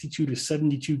 62 to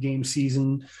 72 game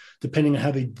season, depending on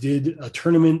how they did a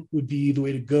tournament, would be the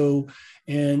way to go.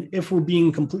 And if we're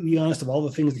being completely honest, of all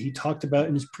the things that he talked about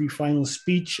in his pre-final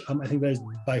speech, I think that is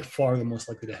by far the most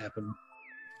likely to happen.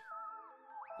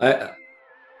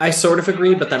 I sort of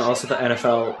agree, but then also the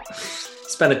NFL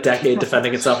spent a decade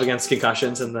defending itself against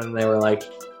concussions, and then they were like,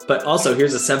 but also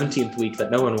here's a 17th week that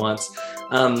no one wants.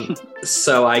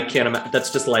 So I can't imagine.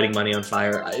 That's just lighting money on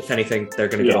fire. If anything, they're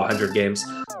going to go 100 games.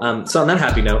 So on that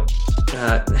happy note,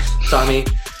 Tommy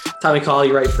Call,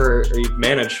 you write for, or you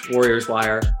manage Warriors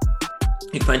Wire.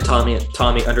 You can find Tommy at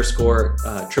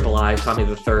Tommy_III, Tommy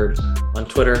the Third on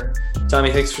Twitter.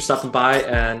 Tommy, thanks for stopping by,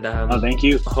 and thank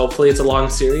you. Hopefully it's a long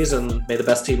series, and may the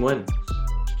best team win.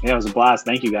 Yeah, it was a blast.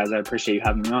 Thank you, guys. I appreciate you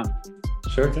having me on.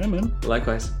 Sure. Okay, man.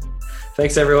 Likewise.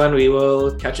 Thanks, everyone. We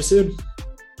will catch you soon.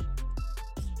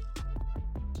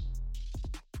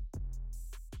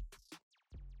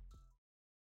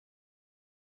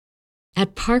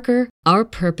 At Parker, our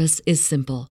purpose is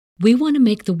simple. We want to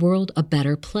make the world a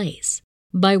better place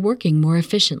by working more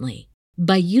efficiently,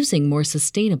 by using more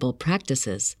sustainable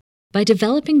practices, by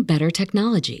developing better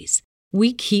technologies.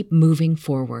 We keep moving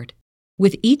forward.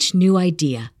 With each new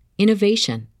idea,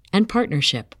 innovation, and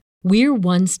partnership, we're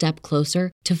one step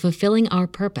closer to fulfilling our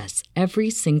purpose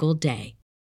every single day.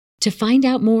 To find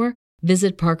out more,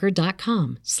 visit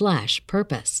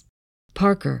parker.com/purpose.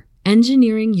 Parker,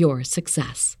 engineering your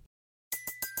success.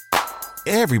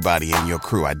 Everybody in your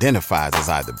crew identifies as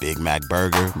either Big Mac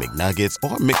Burger, McNuggets,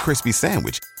 or McCrispy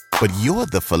Sandwich. But you're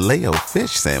the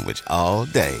Filet-O-Fish Sandwich all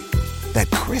day. That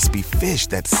crispy fish,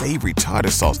 that savory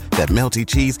tartar sauce, that melty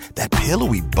cheese, that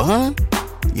pillowy bun.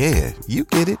 Yeah, you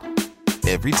get it.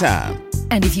 Every time.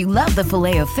 And if you love the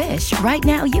Filet-O-Fish, right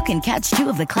now you can catch 2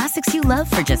 of the classics you love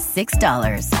for just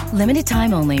 $6. Limited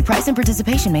time only. Price and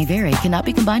participation may vary. Cannot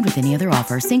be combined with any other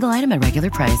offer. Single item at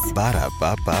regular price.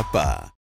 Ba-da-ba-ba-ba.